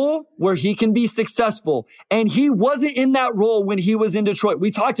role where he can be successful, and he wasn't in that role when he was in Detroit. We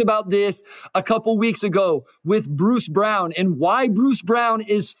talked about this a couple weeks ago with Bruce Brown and why Bruce Brown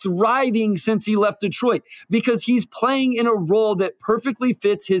is thriving since he left Detroit, because he's playing in a role that perfectly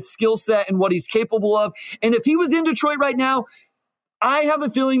fits his skill set and what he's capable of. And if he was in Detroit right now, I have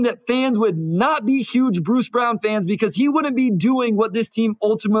a feeling that fans would not be huge Bruce Brown fans, because he wouldn't be doing what this team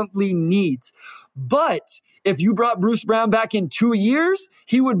ultimately needs. But if you brought Bruce Brown back in 2 years,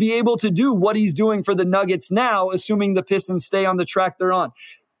 he would be able to do what he's doing for the Nuggets now, assuming the Pistons stay on the track they're on.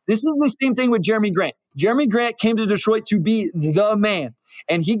 This is the same thing with Jeremy Grant. Jeremy Grant came to Detroit to be the man,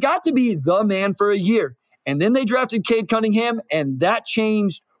 and he got to be the man for a year. And then they drafted Cade Cunningham, and that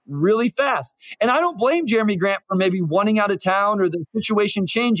changed really fast. And I don't blame Jeremy Grant for maybe wanting out of town or the situation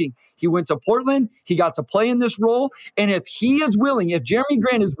changing. He went to Portland. He got to play in this role. And if Jeremy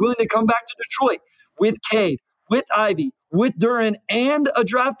Grant is willing to come back to Detroit with Cade, with Ivy, with Duren, and a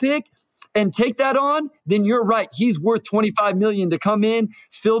draft pick, and take that on, then you're right. He's worth $25 million to come in,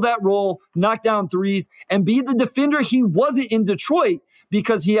 fill that role, knock down threes, and be the defender he wasn't in Detroit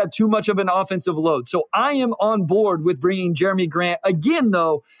because he had too much of an offensive load. So I am on board with bringing Jeremy Grant again,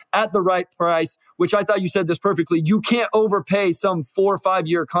 though, at the right price, which I thought you said this perfectly. You can't overpay some 4 or 5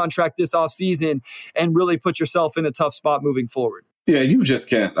 year contract this offseason and really put yourself in a tough spot moving forward. Yeah, you just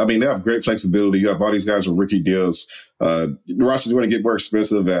can't. I mean, they have great flexibility. You have all these guys with rookie deals. The roster's going to get more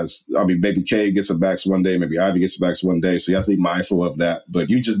expensive maybe Cade gets a max one day, maybe Ivy gets a max one day. So you have to be mindful of that.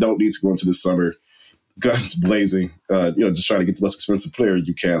 But you just don't need to go into the summer guns blazing, just trying to get the most expensive player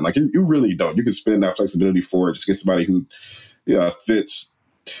you can. Like, you really don't. You can spend that flexibility for it. Just get somebody who fits,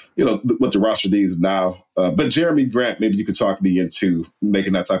 what the roster needs now. But Jeremy Grant, maybe you could talk me into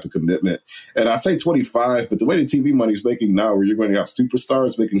making that type of commitment. And I say 25, but the way the TV money's making now, where you're going to have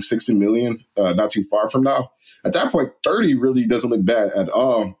superstars making $60 million not too far from now, at that point, 30 really doesn't look bad at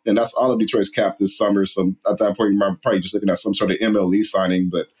all. And that's all of Detroit's cap this summer. So at that point, you're probably just looking at some sort of MLE signing.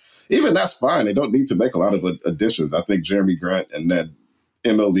 But even that's fine. They don't need to make a lot of additions. I think Jeremy Grant and then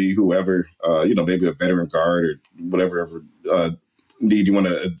MLE, whoever, maybe a veteran guard or whatever need you want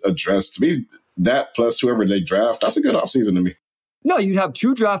to address. To me, that plus whoever they draft, that's a good offseason to me. No, you'd have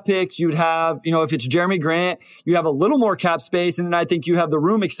 2 draft picks. You'd have, if it's Jeremy Grant, you have a little more cap space, and then I think you have the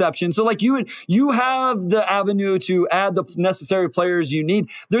room exception. So like you have the avenue to add the necessary players you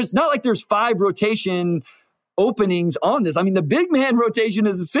need. There's not like there's 5 rotation openings on this. I mean, the big man rotation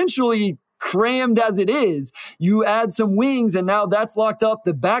is essentially crammed as it is. You add some wings, and now that's locked up.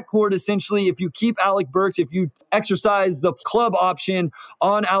 The backcourt, essentially, if you keep Alec Burks, if you exercise the club option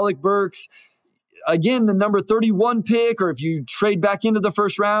on Alec Burks, again, the number 31 pick, or if you trade back into the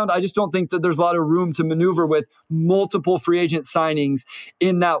first round, I just don't think that there's a lot of room to maneuver with multiple free agent signings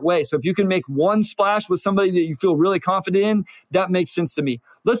in that way. So if you can make one splash with somebody that you feel really confident in, that makes sense to me.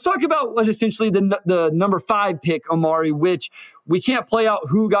 Let's talk about essentially the number 5 pick, Omari, which we can't play out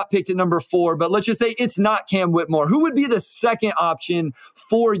who got picked at number 4, but let's just say it's not Cam Whitmore. Who would be the second option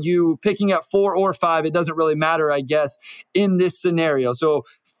for you picking at 4 or 5? It doesn't really matter, I guess, in this scenario. So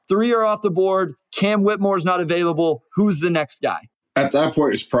 3 are off the board. Cam Whitmore's not available. Who's the next guy? At that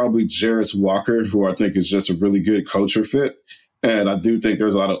point, it's probably Jarris Walker, who I think is just a really good culture fit. And I do think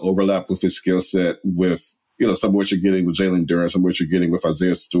there's a lot of overlap with his skill set with, some of what you're getting with Jalen Duren, some of what you're getting with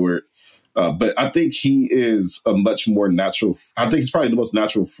Isaiah Stewart. But I think he is a much more natural. I think he's probably the most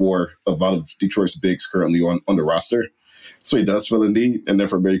natural 4 of all of Detroit's bigs currently on the roster. So he does feel a need. And then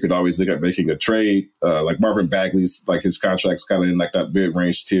from there, you could always look at making a trade. Like Marvin Bagley's, like his contract's kind of in like that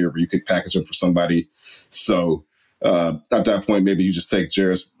mid-range tier where you could package him for somebody. So at that point, maybe you just take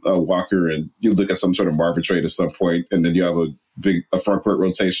Jarris Walker and you look at some sort of Marvin trade at some point, and then you have a front court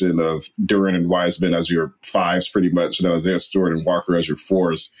rotation of Duren and Wiseman as your 5s pretty much, and then Isaiah Stewart and Walker as your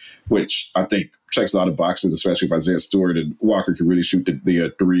 4s, which I think checks a lot of boxes, especially if Isaiah Stewart and Walker can really shoot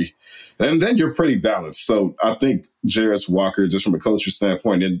the 3. And then you're pretty balanced. So I think Jarris Walker, just from a culture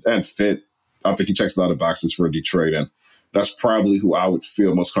standpoint and fit, I think he checks a lot of boxes for Detroit. And that's probably who I would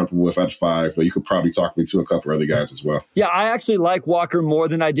feel most comfortable with at 5, though you could probably talk me to a couple other guys as well. Yeah, I actually like Walker more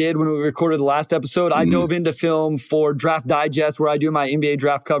than I did when we recorded the last episode. I dove into film for Draft Digest, where I do my NBA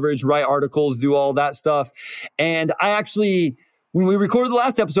draft coverage, write articles, do all that stuff. And I actually, when we recorded the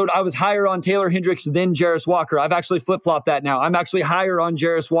last episode, I was higher on Taylor Hendricks than Jarris Walker. I've actually flip-flopped that now. I'm actually higher on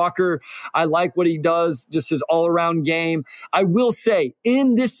Jarris Walker. I like what he does, just his all-around game. I will say,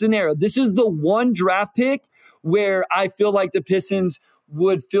 in this scenario, this is the one draft pick where I feel like the Pistons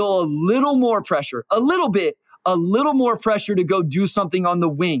would feel a little more pressure, a little more pressure to go do something on the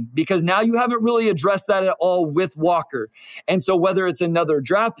wing, because now you haven't really addressed that at all with Walker. And so whether it's another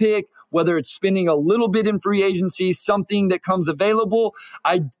draft pick, whether it's spending a little bit in free agency, something that comes available,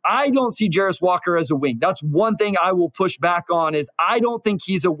 I don't see Jarris Walker as a wing. That's one thing I will push back on, is I don't think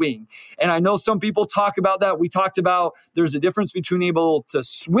he's a wing. And I know some people talk about that. We talked about there's a difference between able to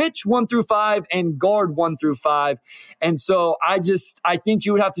switch 1 through 5 and guard 1 through 5. And so I think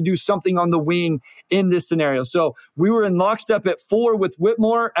you would have to do something on the wing in this scenario. So we were in lockstep at 4 with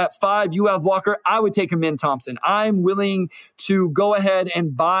Whitmore. At 5, you have Walker. I would take Amin Thompson. I'm willing to go ahead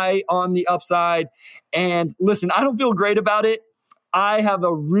and buy on the upside. And listen, I don't feel great about it. I have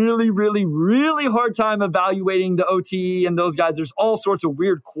a really, really, really hard time evaluating the OTE and those guys. There's all sorts of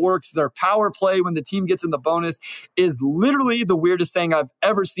weird quirks. Their power play when the team gets in the bonus is literally the weirdest thing I've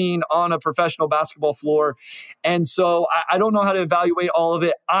ever seen on a professional basketball floor. And so I don't know how to evaluate all of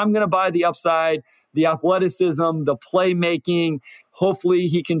it. I'm going to buy the upside, the athleticism, the playmaking. Hopefully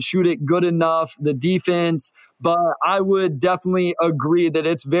he can shoot it good enough, the defense. But I would definitely agree that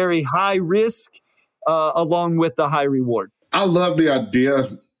it's very high risk along with the high reward. I love the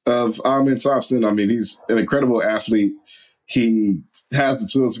idea of Amin Thompson. I mean, he's an incredible athlete. He has the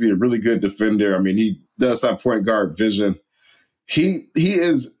tools to be a really good defender. I mean, he does have point guard vision. He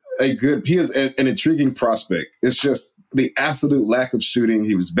is an intriguing prospect. It's just the absolute lack of shooting.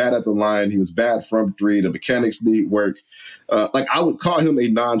 He was bad at the line. He was bad from 3. The mechanics need work. I would call him a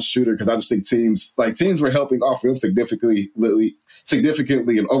non-shooter because I just think teams were helping off him significantly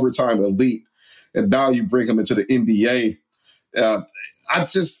in overtime elite. And now you bring him into the NBA. I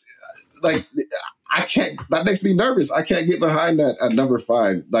can't, that makes me nervous. I can't get behind that at number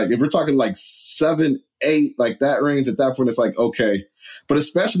 5. Like, if we're talking like 7, 8, like that range, at that point, it's like, okay. But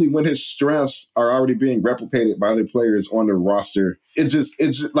especially when his strengths are already being replicated by other players on the roster, it's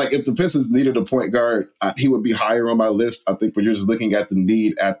just like, if the Pistons needed a point guard, he would be higher on my list. I think when you're just looking at the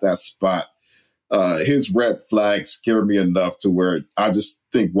need at that spot, his red flags scare me enough to where I just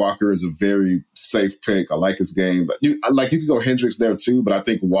think Walker is a very safe pick. I like his game. But you could go Hendricks there too, but I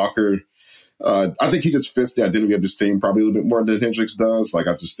think Walker, I think he just fits the identity of this team probably a little bit more than Hendricks does. Like,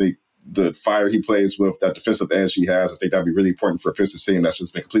 I just think the fire he plays with, that defensive edge he has, I think that'd be really important for a Pistons team that's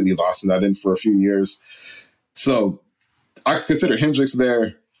just been completely lost in that end for a few years. So I could consider Hendricks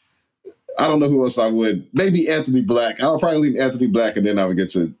there. I don't know who else I would. Maybe Anthony Black. I'll probably leave Anthony Black, and then I would get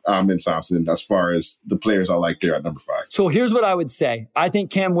to Amin Thompson as far as the players I like there at number 5. So here's what I would say. I think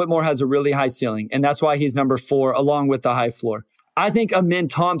Cam Whitmore has a really high ceiling, and that's why he's number 4, along with the high floor. I think Amin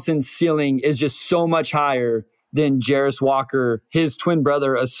Thompson's ceiling is just so much higher than Jarris Walker, his twin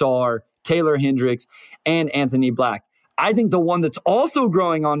brother Asar, Taylor Hendricks, and Anthony Black. I think the one that's also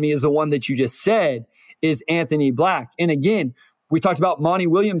growing on me is the one that you just said, is Anthony Black. And again, We talked about Monty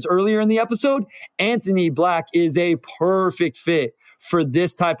Williams earlier in the episode. Anthony Black is a perfect fit for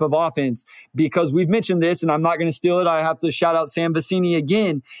this type of offense because we've mentioned this, and I'm not going to steal it. I have to shout out Sam Vecini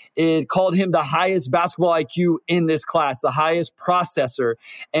again. It called him the highest basketball IQ in this class, the highest processor.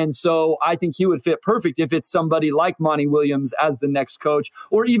 And so I think he would fit perfect if it's somebody like Monty Williams as the next coach,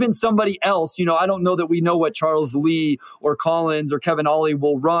 or even somebody else. You know, I don't know that we know what Charles Lee or Collins or Kevin Ollie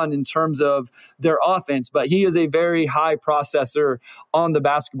will run in terms of their offense, but he is a very high processor on the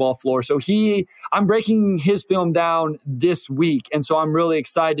basketball floor. So I'm breaking his film down this week. And so I'm really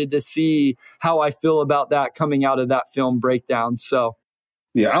excited to see how I feel about that coming out of that film breakdown. So,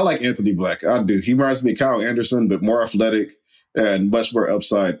 yeah, I like Anthony Black. I do. He reminds me of Kyle Anderson, but more athletic and much more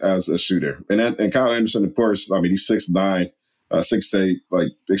upside as a shooter. And Kyle Anderson, of course, I mean, he's 6'9", 6'8", like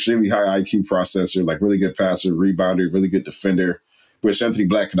extremely high IQ processor, like really good passer, rebounder, really good defender, which Anthony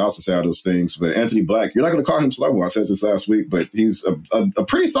Black can also say all those things. But Anthony Black, you're not going to call him slow. I said this last week, but he's a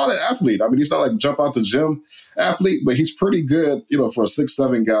pretty solid athlete. I mean, he's not like jump out the gym athlete, but he's pretty good, you know, for a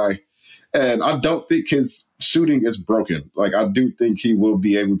 6'7" guy. And I don't think his shooting is broken. Like, I do think he will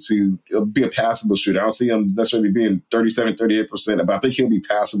be able to be a passable shooter. I don't see him necessarily being 37, 38%, but I think he'll be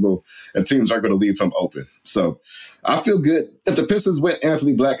passable, and teams aren't going to leave him open. So I feel good. If the Pistons went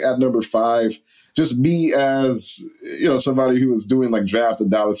Anthony Black at number 5, just me as, you know, somebody who was doing like draft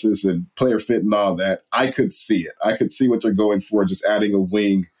analysis and player fit and all that, I could see it. I could see what they're going for, just adding a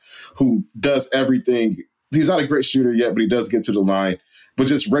wing who does everything. He's not a great shooter yet, but he does get to the line. But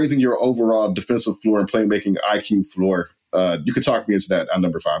just raising your overall defensive floor and playmaking IQ floor, you could talk me into that at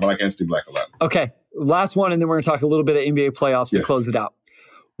number 5. I like Anthony Black a lot. Okay, last one, and then we're going to talk a little bit of NBA playoffs to close it out.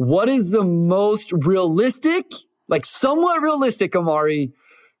 What is the most realistic, like somewhat realistic, Amari,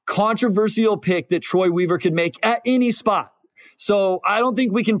 controversial pick that Troy Weaver could make at any spot? So I don't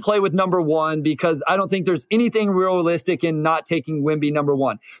think we can play with number 1 because I don't think there's anything realistic in not taking Wemby number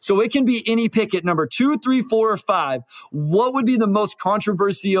 1. So it can be any pick at number 2, 3, 4, or 5. What would be the most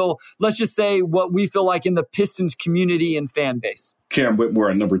controversial, let's just say what we feel like in the Pistons community and fan base? Cam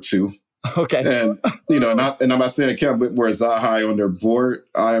Whitmore at number 2. Okay. And, you know, I'm not saying Cam Whitmore is that high on their board.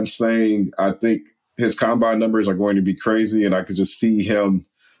 I am saying I think his combine numbers are going to be crazy, and I could just see him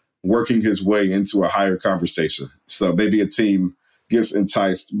working his way into a higher conversation. So maybe a team gets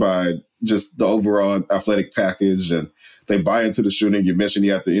enticed by just the overall athletic package and they buy into the shooting. You mentioned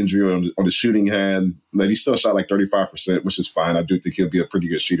he had the injury on the shooting hand, but he still shot like 35%, which is fine. I do think he'll be a pretty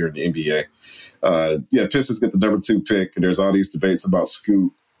good shooter in the NBA. Pistons get the number 2 pick, and there's all these debates about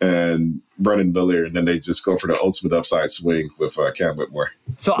Scoot and Brendan Miller, and then they just go for the ultimate upside swing with Cam Whitmore.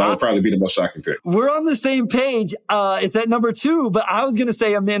 So that would probably be the most shocking pick. We're on the same page. It's at number 2, but I was going to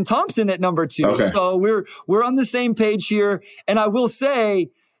say Amin Thompson at number 2. Okay. So we're on the same page here. And I will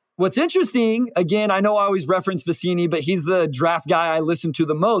say, what's interesting, again, I know I always reference Vecini, but he's the draft guy I listen to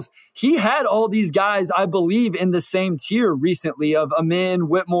the most. He had all these guys, I believe, in the same tier recently of Amin,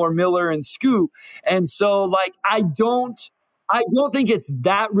 Whitmore, Miller, and Scoot. And so, like, I don't think it's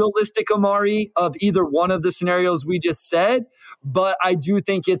that realistic, Amari, of either one of the scenarios we just said, but I do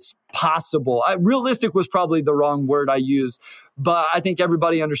think it's possible. Realistic was probably the wrong word I used, but I think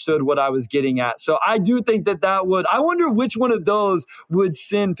everybody understood what I was getting at. So I do think that would, I wonder which one of those would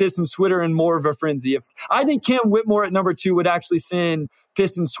send Pistons Twitter in more of a frenzy. I think Cam Whitmore at number 2 would actually send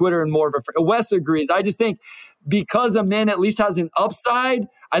Pistons Twitter in more of a frenzy. Wes agrees. I just think because Amin at least has an upside,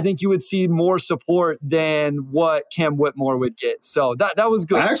 I think you would see more support than what Cam Whitmore would get. So that was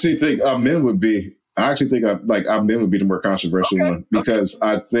good. I actually think Amin would be the more controversial one because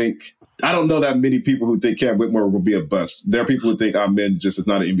I don't know that many people who think Cam Whitmore will be a bust. There are people who think Amin just is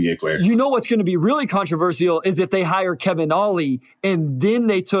not an NBA player. You know what's going to be really controversial is if they hire Kevin Ollie and then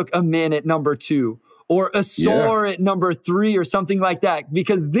they took Amin at number 2. Or Asar at number 3 or something like that.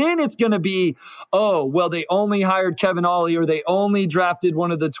 Because then it's going to be, oh, well, they only hired Kevin Ollie or they only drafted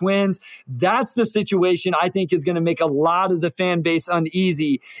one of the twins. That's the situation I think is going to make a lot of the fan base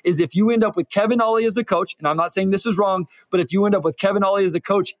uneasy, is if you end up with Kevin Ollie as a coach, and I'm not saying this is wrong, but if you end up with Kevin Ollie as a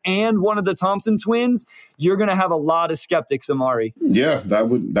coach and one of the Thompson twins, you're going to have a lot of skeptics, Amari. Yeah, that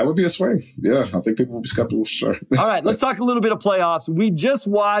would be a swing. Yeah, I think people will be skeptical for sure. All right, let's talk a little bit of playoffs. We just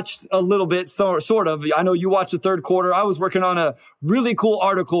watched a little bit, sort of. I know you watched the third quarter. I was working on a really cool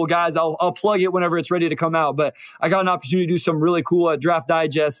article, guys. I'll plug it whenever it's ready to come out. But I got an opportunity to do some really cool Draft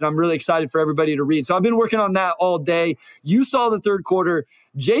Digest, and I'm really excited for everybody to read. So I've been working on that all day. You saw the third quarter.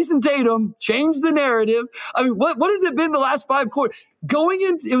 Jason Tatum changed the narrative. I mean, what has it been the last 5 quarters?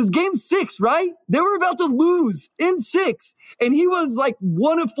 It was game 6, right? They were about to lose in 6, and he was like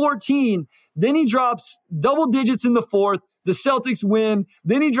 1 of 14. Then he drops double digits in the fourth, The Celtics win.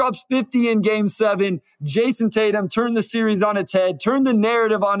 Then he drops 50 in game 7. Jason Tatum turned the series on its head, turned the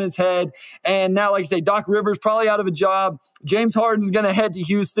narrative on his head. And now, like I say, Doc Rivers probably out of a job. James Harden's going to head to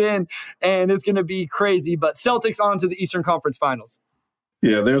Houston, and it's going to be crazy. But Celtics on to the Eastern Conference Finals.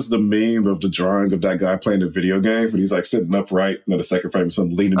 Yeah, there's the meme of the drawing of that guy playing a video game, but he's like sitting upright, and then the second frame is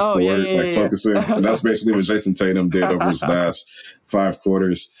him leaning forward, focusing. And that's basically what Jason Tatum did over his last 5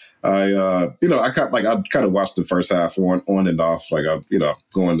 quarters. I kind of watched the first half on and off. Like,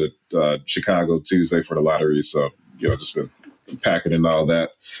 going to Chicago Tuesday for the lottery, so just been packing and all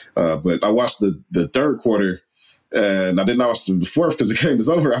that. But I watched the third quarter, and I didn't watch the fourth because the game was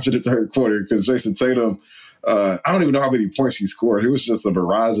over after the third quarter because Jason Tatum. I don't even know how many points he scored. It was just a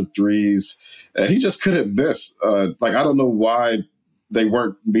barrage of threes, and he just couldn't miss. I don't know why they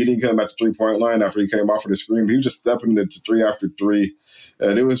weren't beating him at the 3-point line after he came off of the screen. He was just stepping into 3 after 3,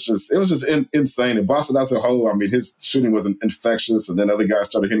 and it was just insane. And Boston as a whole, I mean, his shooting was infectious, and then other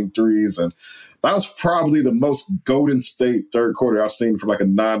guys started hitting threes, and that was probably the most Golden State third quarter I've seen from like a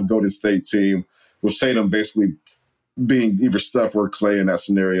non-Golden State team, with Tatum basically being either Steph or Clay in that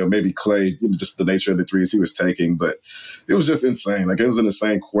scenario. Maybe Clay, just the nature of the threes he was taking, but it was just insane. Like, it was an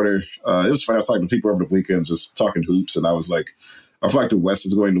insane quarter. It was funny. I was talking to people over the weekend, just talking hoops, and I was like, I feel like the West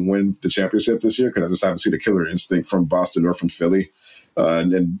is going to win the championship this year because I just haven't seen the killer instinct from Boston or from Philly.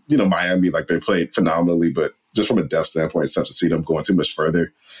 And Miami, like, they played phenomenally, but just from a depth standpoint, it's tough to see them going too much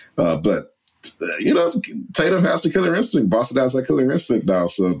further. But Tatum has the killer instinct. Boston has that killer instinct now.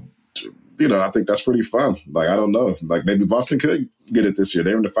 So, I think that's pretty fun. Like, I don't know. Like, maybe Boston could get it this year.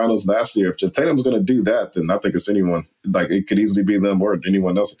 They were in the finals last year. If Tatum's going to do that, then I think it's anyone. Like, it could easily be them or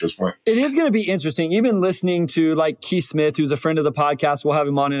anyone else at this point. It is going to be interesting. Even listening to, like, Keith Smith, who's a friend of the podcast. We'll have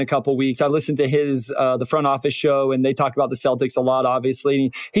him on in a couple weeks. I listened to his the front office show, and they talk about the Celtics a lot,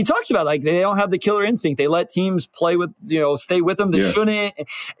 obviously. He talks about, like, they don't have the killer instinct. They let teams play with, stay with them. They shouldn't.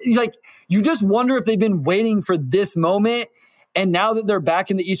 Like, you just wonder if they've been waiting for this moment. And now that they're back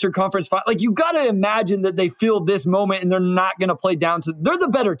in the Eastern Conference Final, like, you got to imagine that they feel this moment and they're not going to play down to, they're the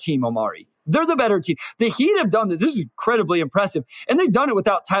better team, Omari. They're the better team. The Heat have done this. This is incredibly impressive. And they've done it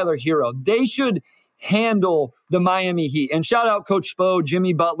without Tyler Hero. They should handle the Miami Heat. And shout out Coach Spo,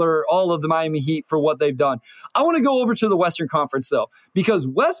 Jimmy Butler, all of the Miami Heat for what they've done. I want to go over to the Western Conference, though, because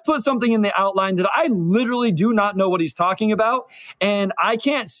Wes put something in the outline that I literally do not know what he's talking about. And I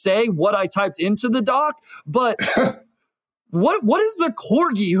can't say what I typed into the doc, but... What is the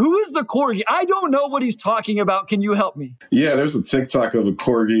corgi? Who is the corgi? I don't know what he's talking about. Can you help me? Yeah, there's a TikTok of a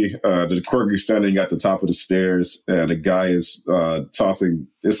corgi. The corgi standing at the top of the stairs, and the guy is tossing.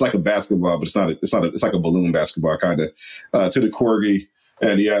 It's like a basketball, but it's not. It's like a balloon basketball kind of to the corgi,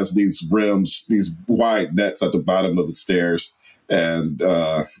 and he has these rims, these wide nets at the bottom of the stairs, and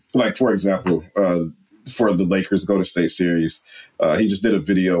like, for example. For the Lakers Golden State series, he just did a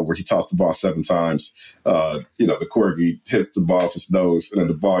video where he tossed the ball 7 times. The corgi hits the ball off his nose, and then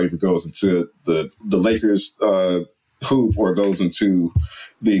the ball either goes into the Lakers hoop or goes into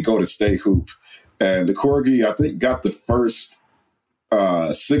the Golden State hoop. And the corgi, I think, got the first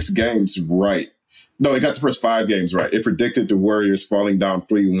 6 games right. No, it got the first 5 games right. It predicted the Warriors falling down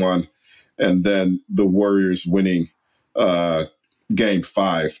 3-1, and then the Warriors winning game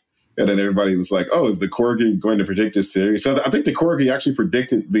 5. And then everybody was like, oh, is the corgi going to predict this series? So I think the corgi actually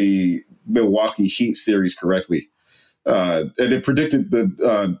predicted the Milwaukee Heat series correctly. And it predicted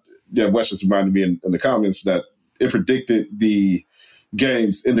Wes just reminded me in the comments that it predicted the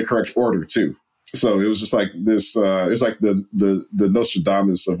games in the correct order, too. So it was just like this, it's like the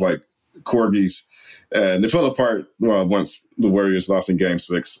Nostradamus of, like, corgis. And it fell apart once the Warriors lost in game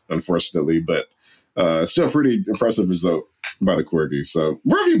 6, unfortunately. But still a pretty impressive result by the corgi. So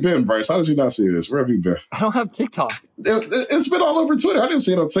where have you been, Bryce? How did you not see this? Where have you been? I don't have TikTok. It's been all over Twitter. I didn't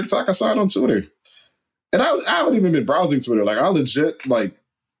see it on TikTok. I saw it on Twitter. And I haven't even been browsing Twitter. Like, I legit, like,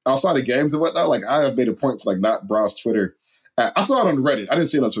 outside of games and whatnot, like, I have made a point to, like, not browse Twitter. I saw it on Reddit. I didn't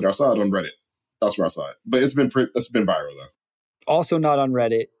see it on Twitter. I saw it on Reddit. That's where I saw it. But it's been viral, though. Also not on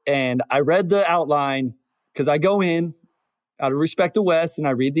Reddit. And I read the outline because I go in out of respect to Wes, and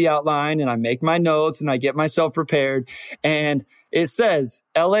I read the outline, and I make my notes, and I get myself prepared. And it says,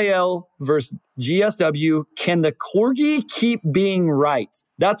 LAL versus GSW, can the corgi keep being right?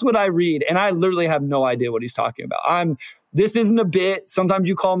 That's what I read, and I literally have no idea what he's talking about. This isn't a bit. Sometimes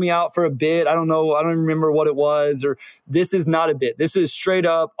you call me out for a bit. I don't know. I don't remember what it was. Or this is not a bit. This is straight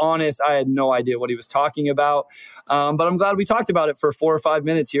up honest. I had no idea what he was talking about. But I'm glad we talked about it for 4 or 5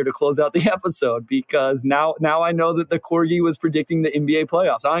 minutes here to close out the episode, because now I know that the corgi was predicting the NBA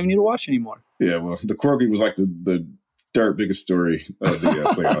playoffs. I don't even need to watch anymore. Yeah, well, the corgi was like the third biggest story of the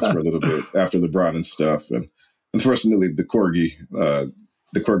playoffs for a little bit after LeBron and stuff. And unfortunately, the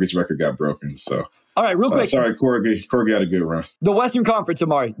Corgi's record got broken. So. All right, real quick. Sorry, Corgi. Corgi had a good run. The Western Conference,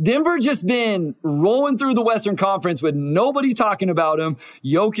 Amari. Denver just been rolling through the Western Conference with nobody talking about him.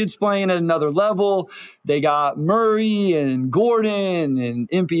 Jokic's playing at another level. They got Murray and Gordon and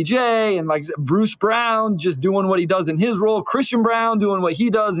MPJ and like Bruce Brown just doing what he does in his role. Christian Brown doing what he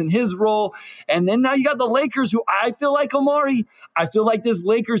does in his role. And then now you got the Lakers, who I feel like, Amari, I feel like this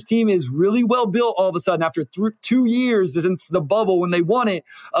Lakers team is really well built all of a sudden after 2 years since the bubble when they won it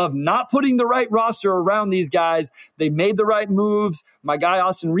of not putting the right roster around these guys. They made the right moves. My guy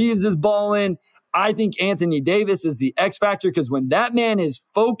Austin Reeves is balling. I think Anthony Davis is the X factor because when that man is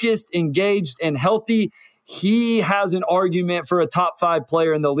focused, engaged, and healthy, he has an argument for a top 5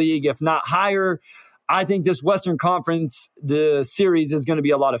 player in the league, if not higher. I think this Western Conference, the series is going to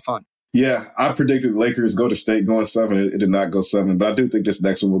be a lot of fun. Yeah, I predicted the Lakers go to State going 7. It did not go 7, but I do think this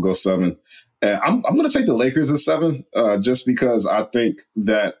next one will go 7. I'm going to take the Lakers in 7 just because I think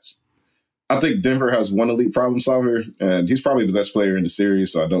Denver has one elite problem solver, and he's probably the best player in the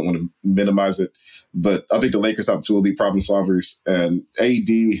series, so I don't want to minimize it. But I think the Lakers have 2 elite problem solvers. And AD,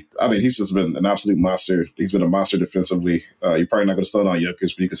 I mean, he's just been an absolute monster. He's been a monster defensively. You're probably not going to slow down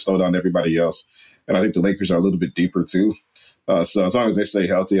Jokic, but you can slow down everybody else. And I think the Lakers are a little bit deeper, too. So as long as they stay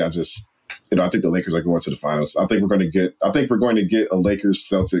healthy, I think the Lakers are going to the finals. I think we're going to get a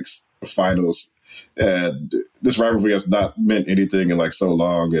Lakers-Celtics finals. And this rivalry has not meant anything in like so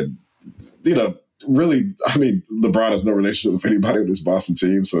long. And really, I mean, LeBron has no relationship with anybody with this Boston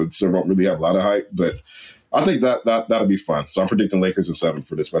team, so it still won't really have a lot of hype. But I think that'll be fun. So I'm predicting Lakers in 7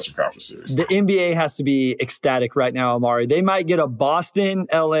 for this Western Conference series. The NBA has to be ecstatic right now, Amari. They might get a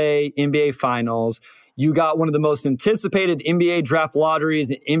Boston-LA NBA Finals. You got one of the most anticipated NBA draft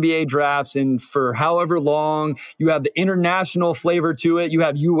lotteries and NBA drafts, and for however long, you have the international flavor to it. You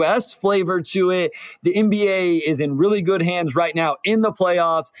have U.S. flavor to it. The NBA is in really good hands right now in the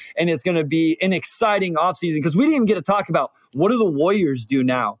playoffs, and it's going to be an exciting offseason because we didn't even get to talk about what do the Warriors do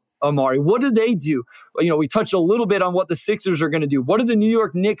now. Amari, what do they do? We touched a little bit on what the Sixers are going to do. What do the New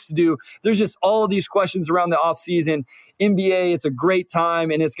York Knicks do? There's just all of these questions around the offseason. NBA, it's a great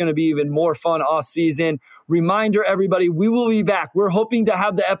time, and it's going to be even more fun offseason. Reminder, everybody, we will be back. We're hoping to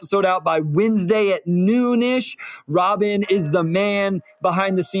have the episode out by Wednesday at noonish. Robin is the man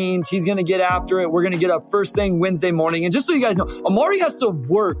behind the scenes. He's going to get after it. We're going to get up first thing Wednesday morning. And just so you guys know, Amari has to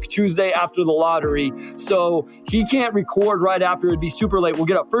work Tuesday after the lottery, so he can't record right after. It'd be super late. We'll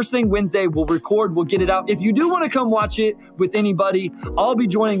get up first thing Wednesday. We'll record. We'll get it out. If you do want to come watch it with anybody, I'll be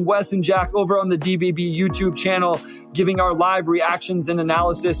joining Wes and Jack over on the DBB YouTube channel, giving our live reactions and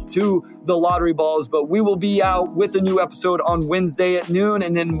analysis to the lottery balls. But we will be out with a new episode on Wednesday at noon,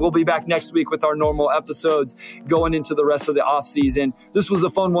 and then we'll be back next week with our normal episodes going into the rest of the off season. This was a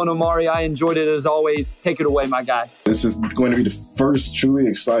fun one, Amari. I enjoyed it as always. Take it away, my guy. This is going to be the first truly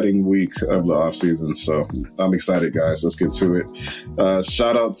exciting week of the off season, so I'm excited, guys. Let's get to it.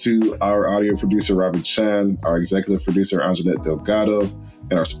 Shout out to our audio producer, Robin Chan, our executive producer, Anjanette Delgado,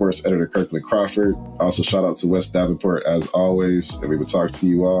 and our sports editor, Kirkland Crawford. Also, shout out to Wes Davenport, as always, and we will talk to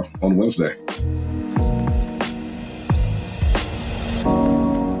you all on Wednesday.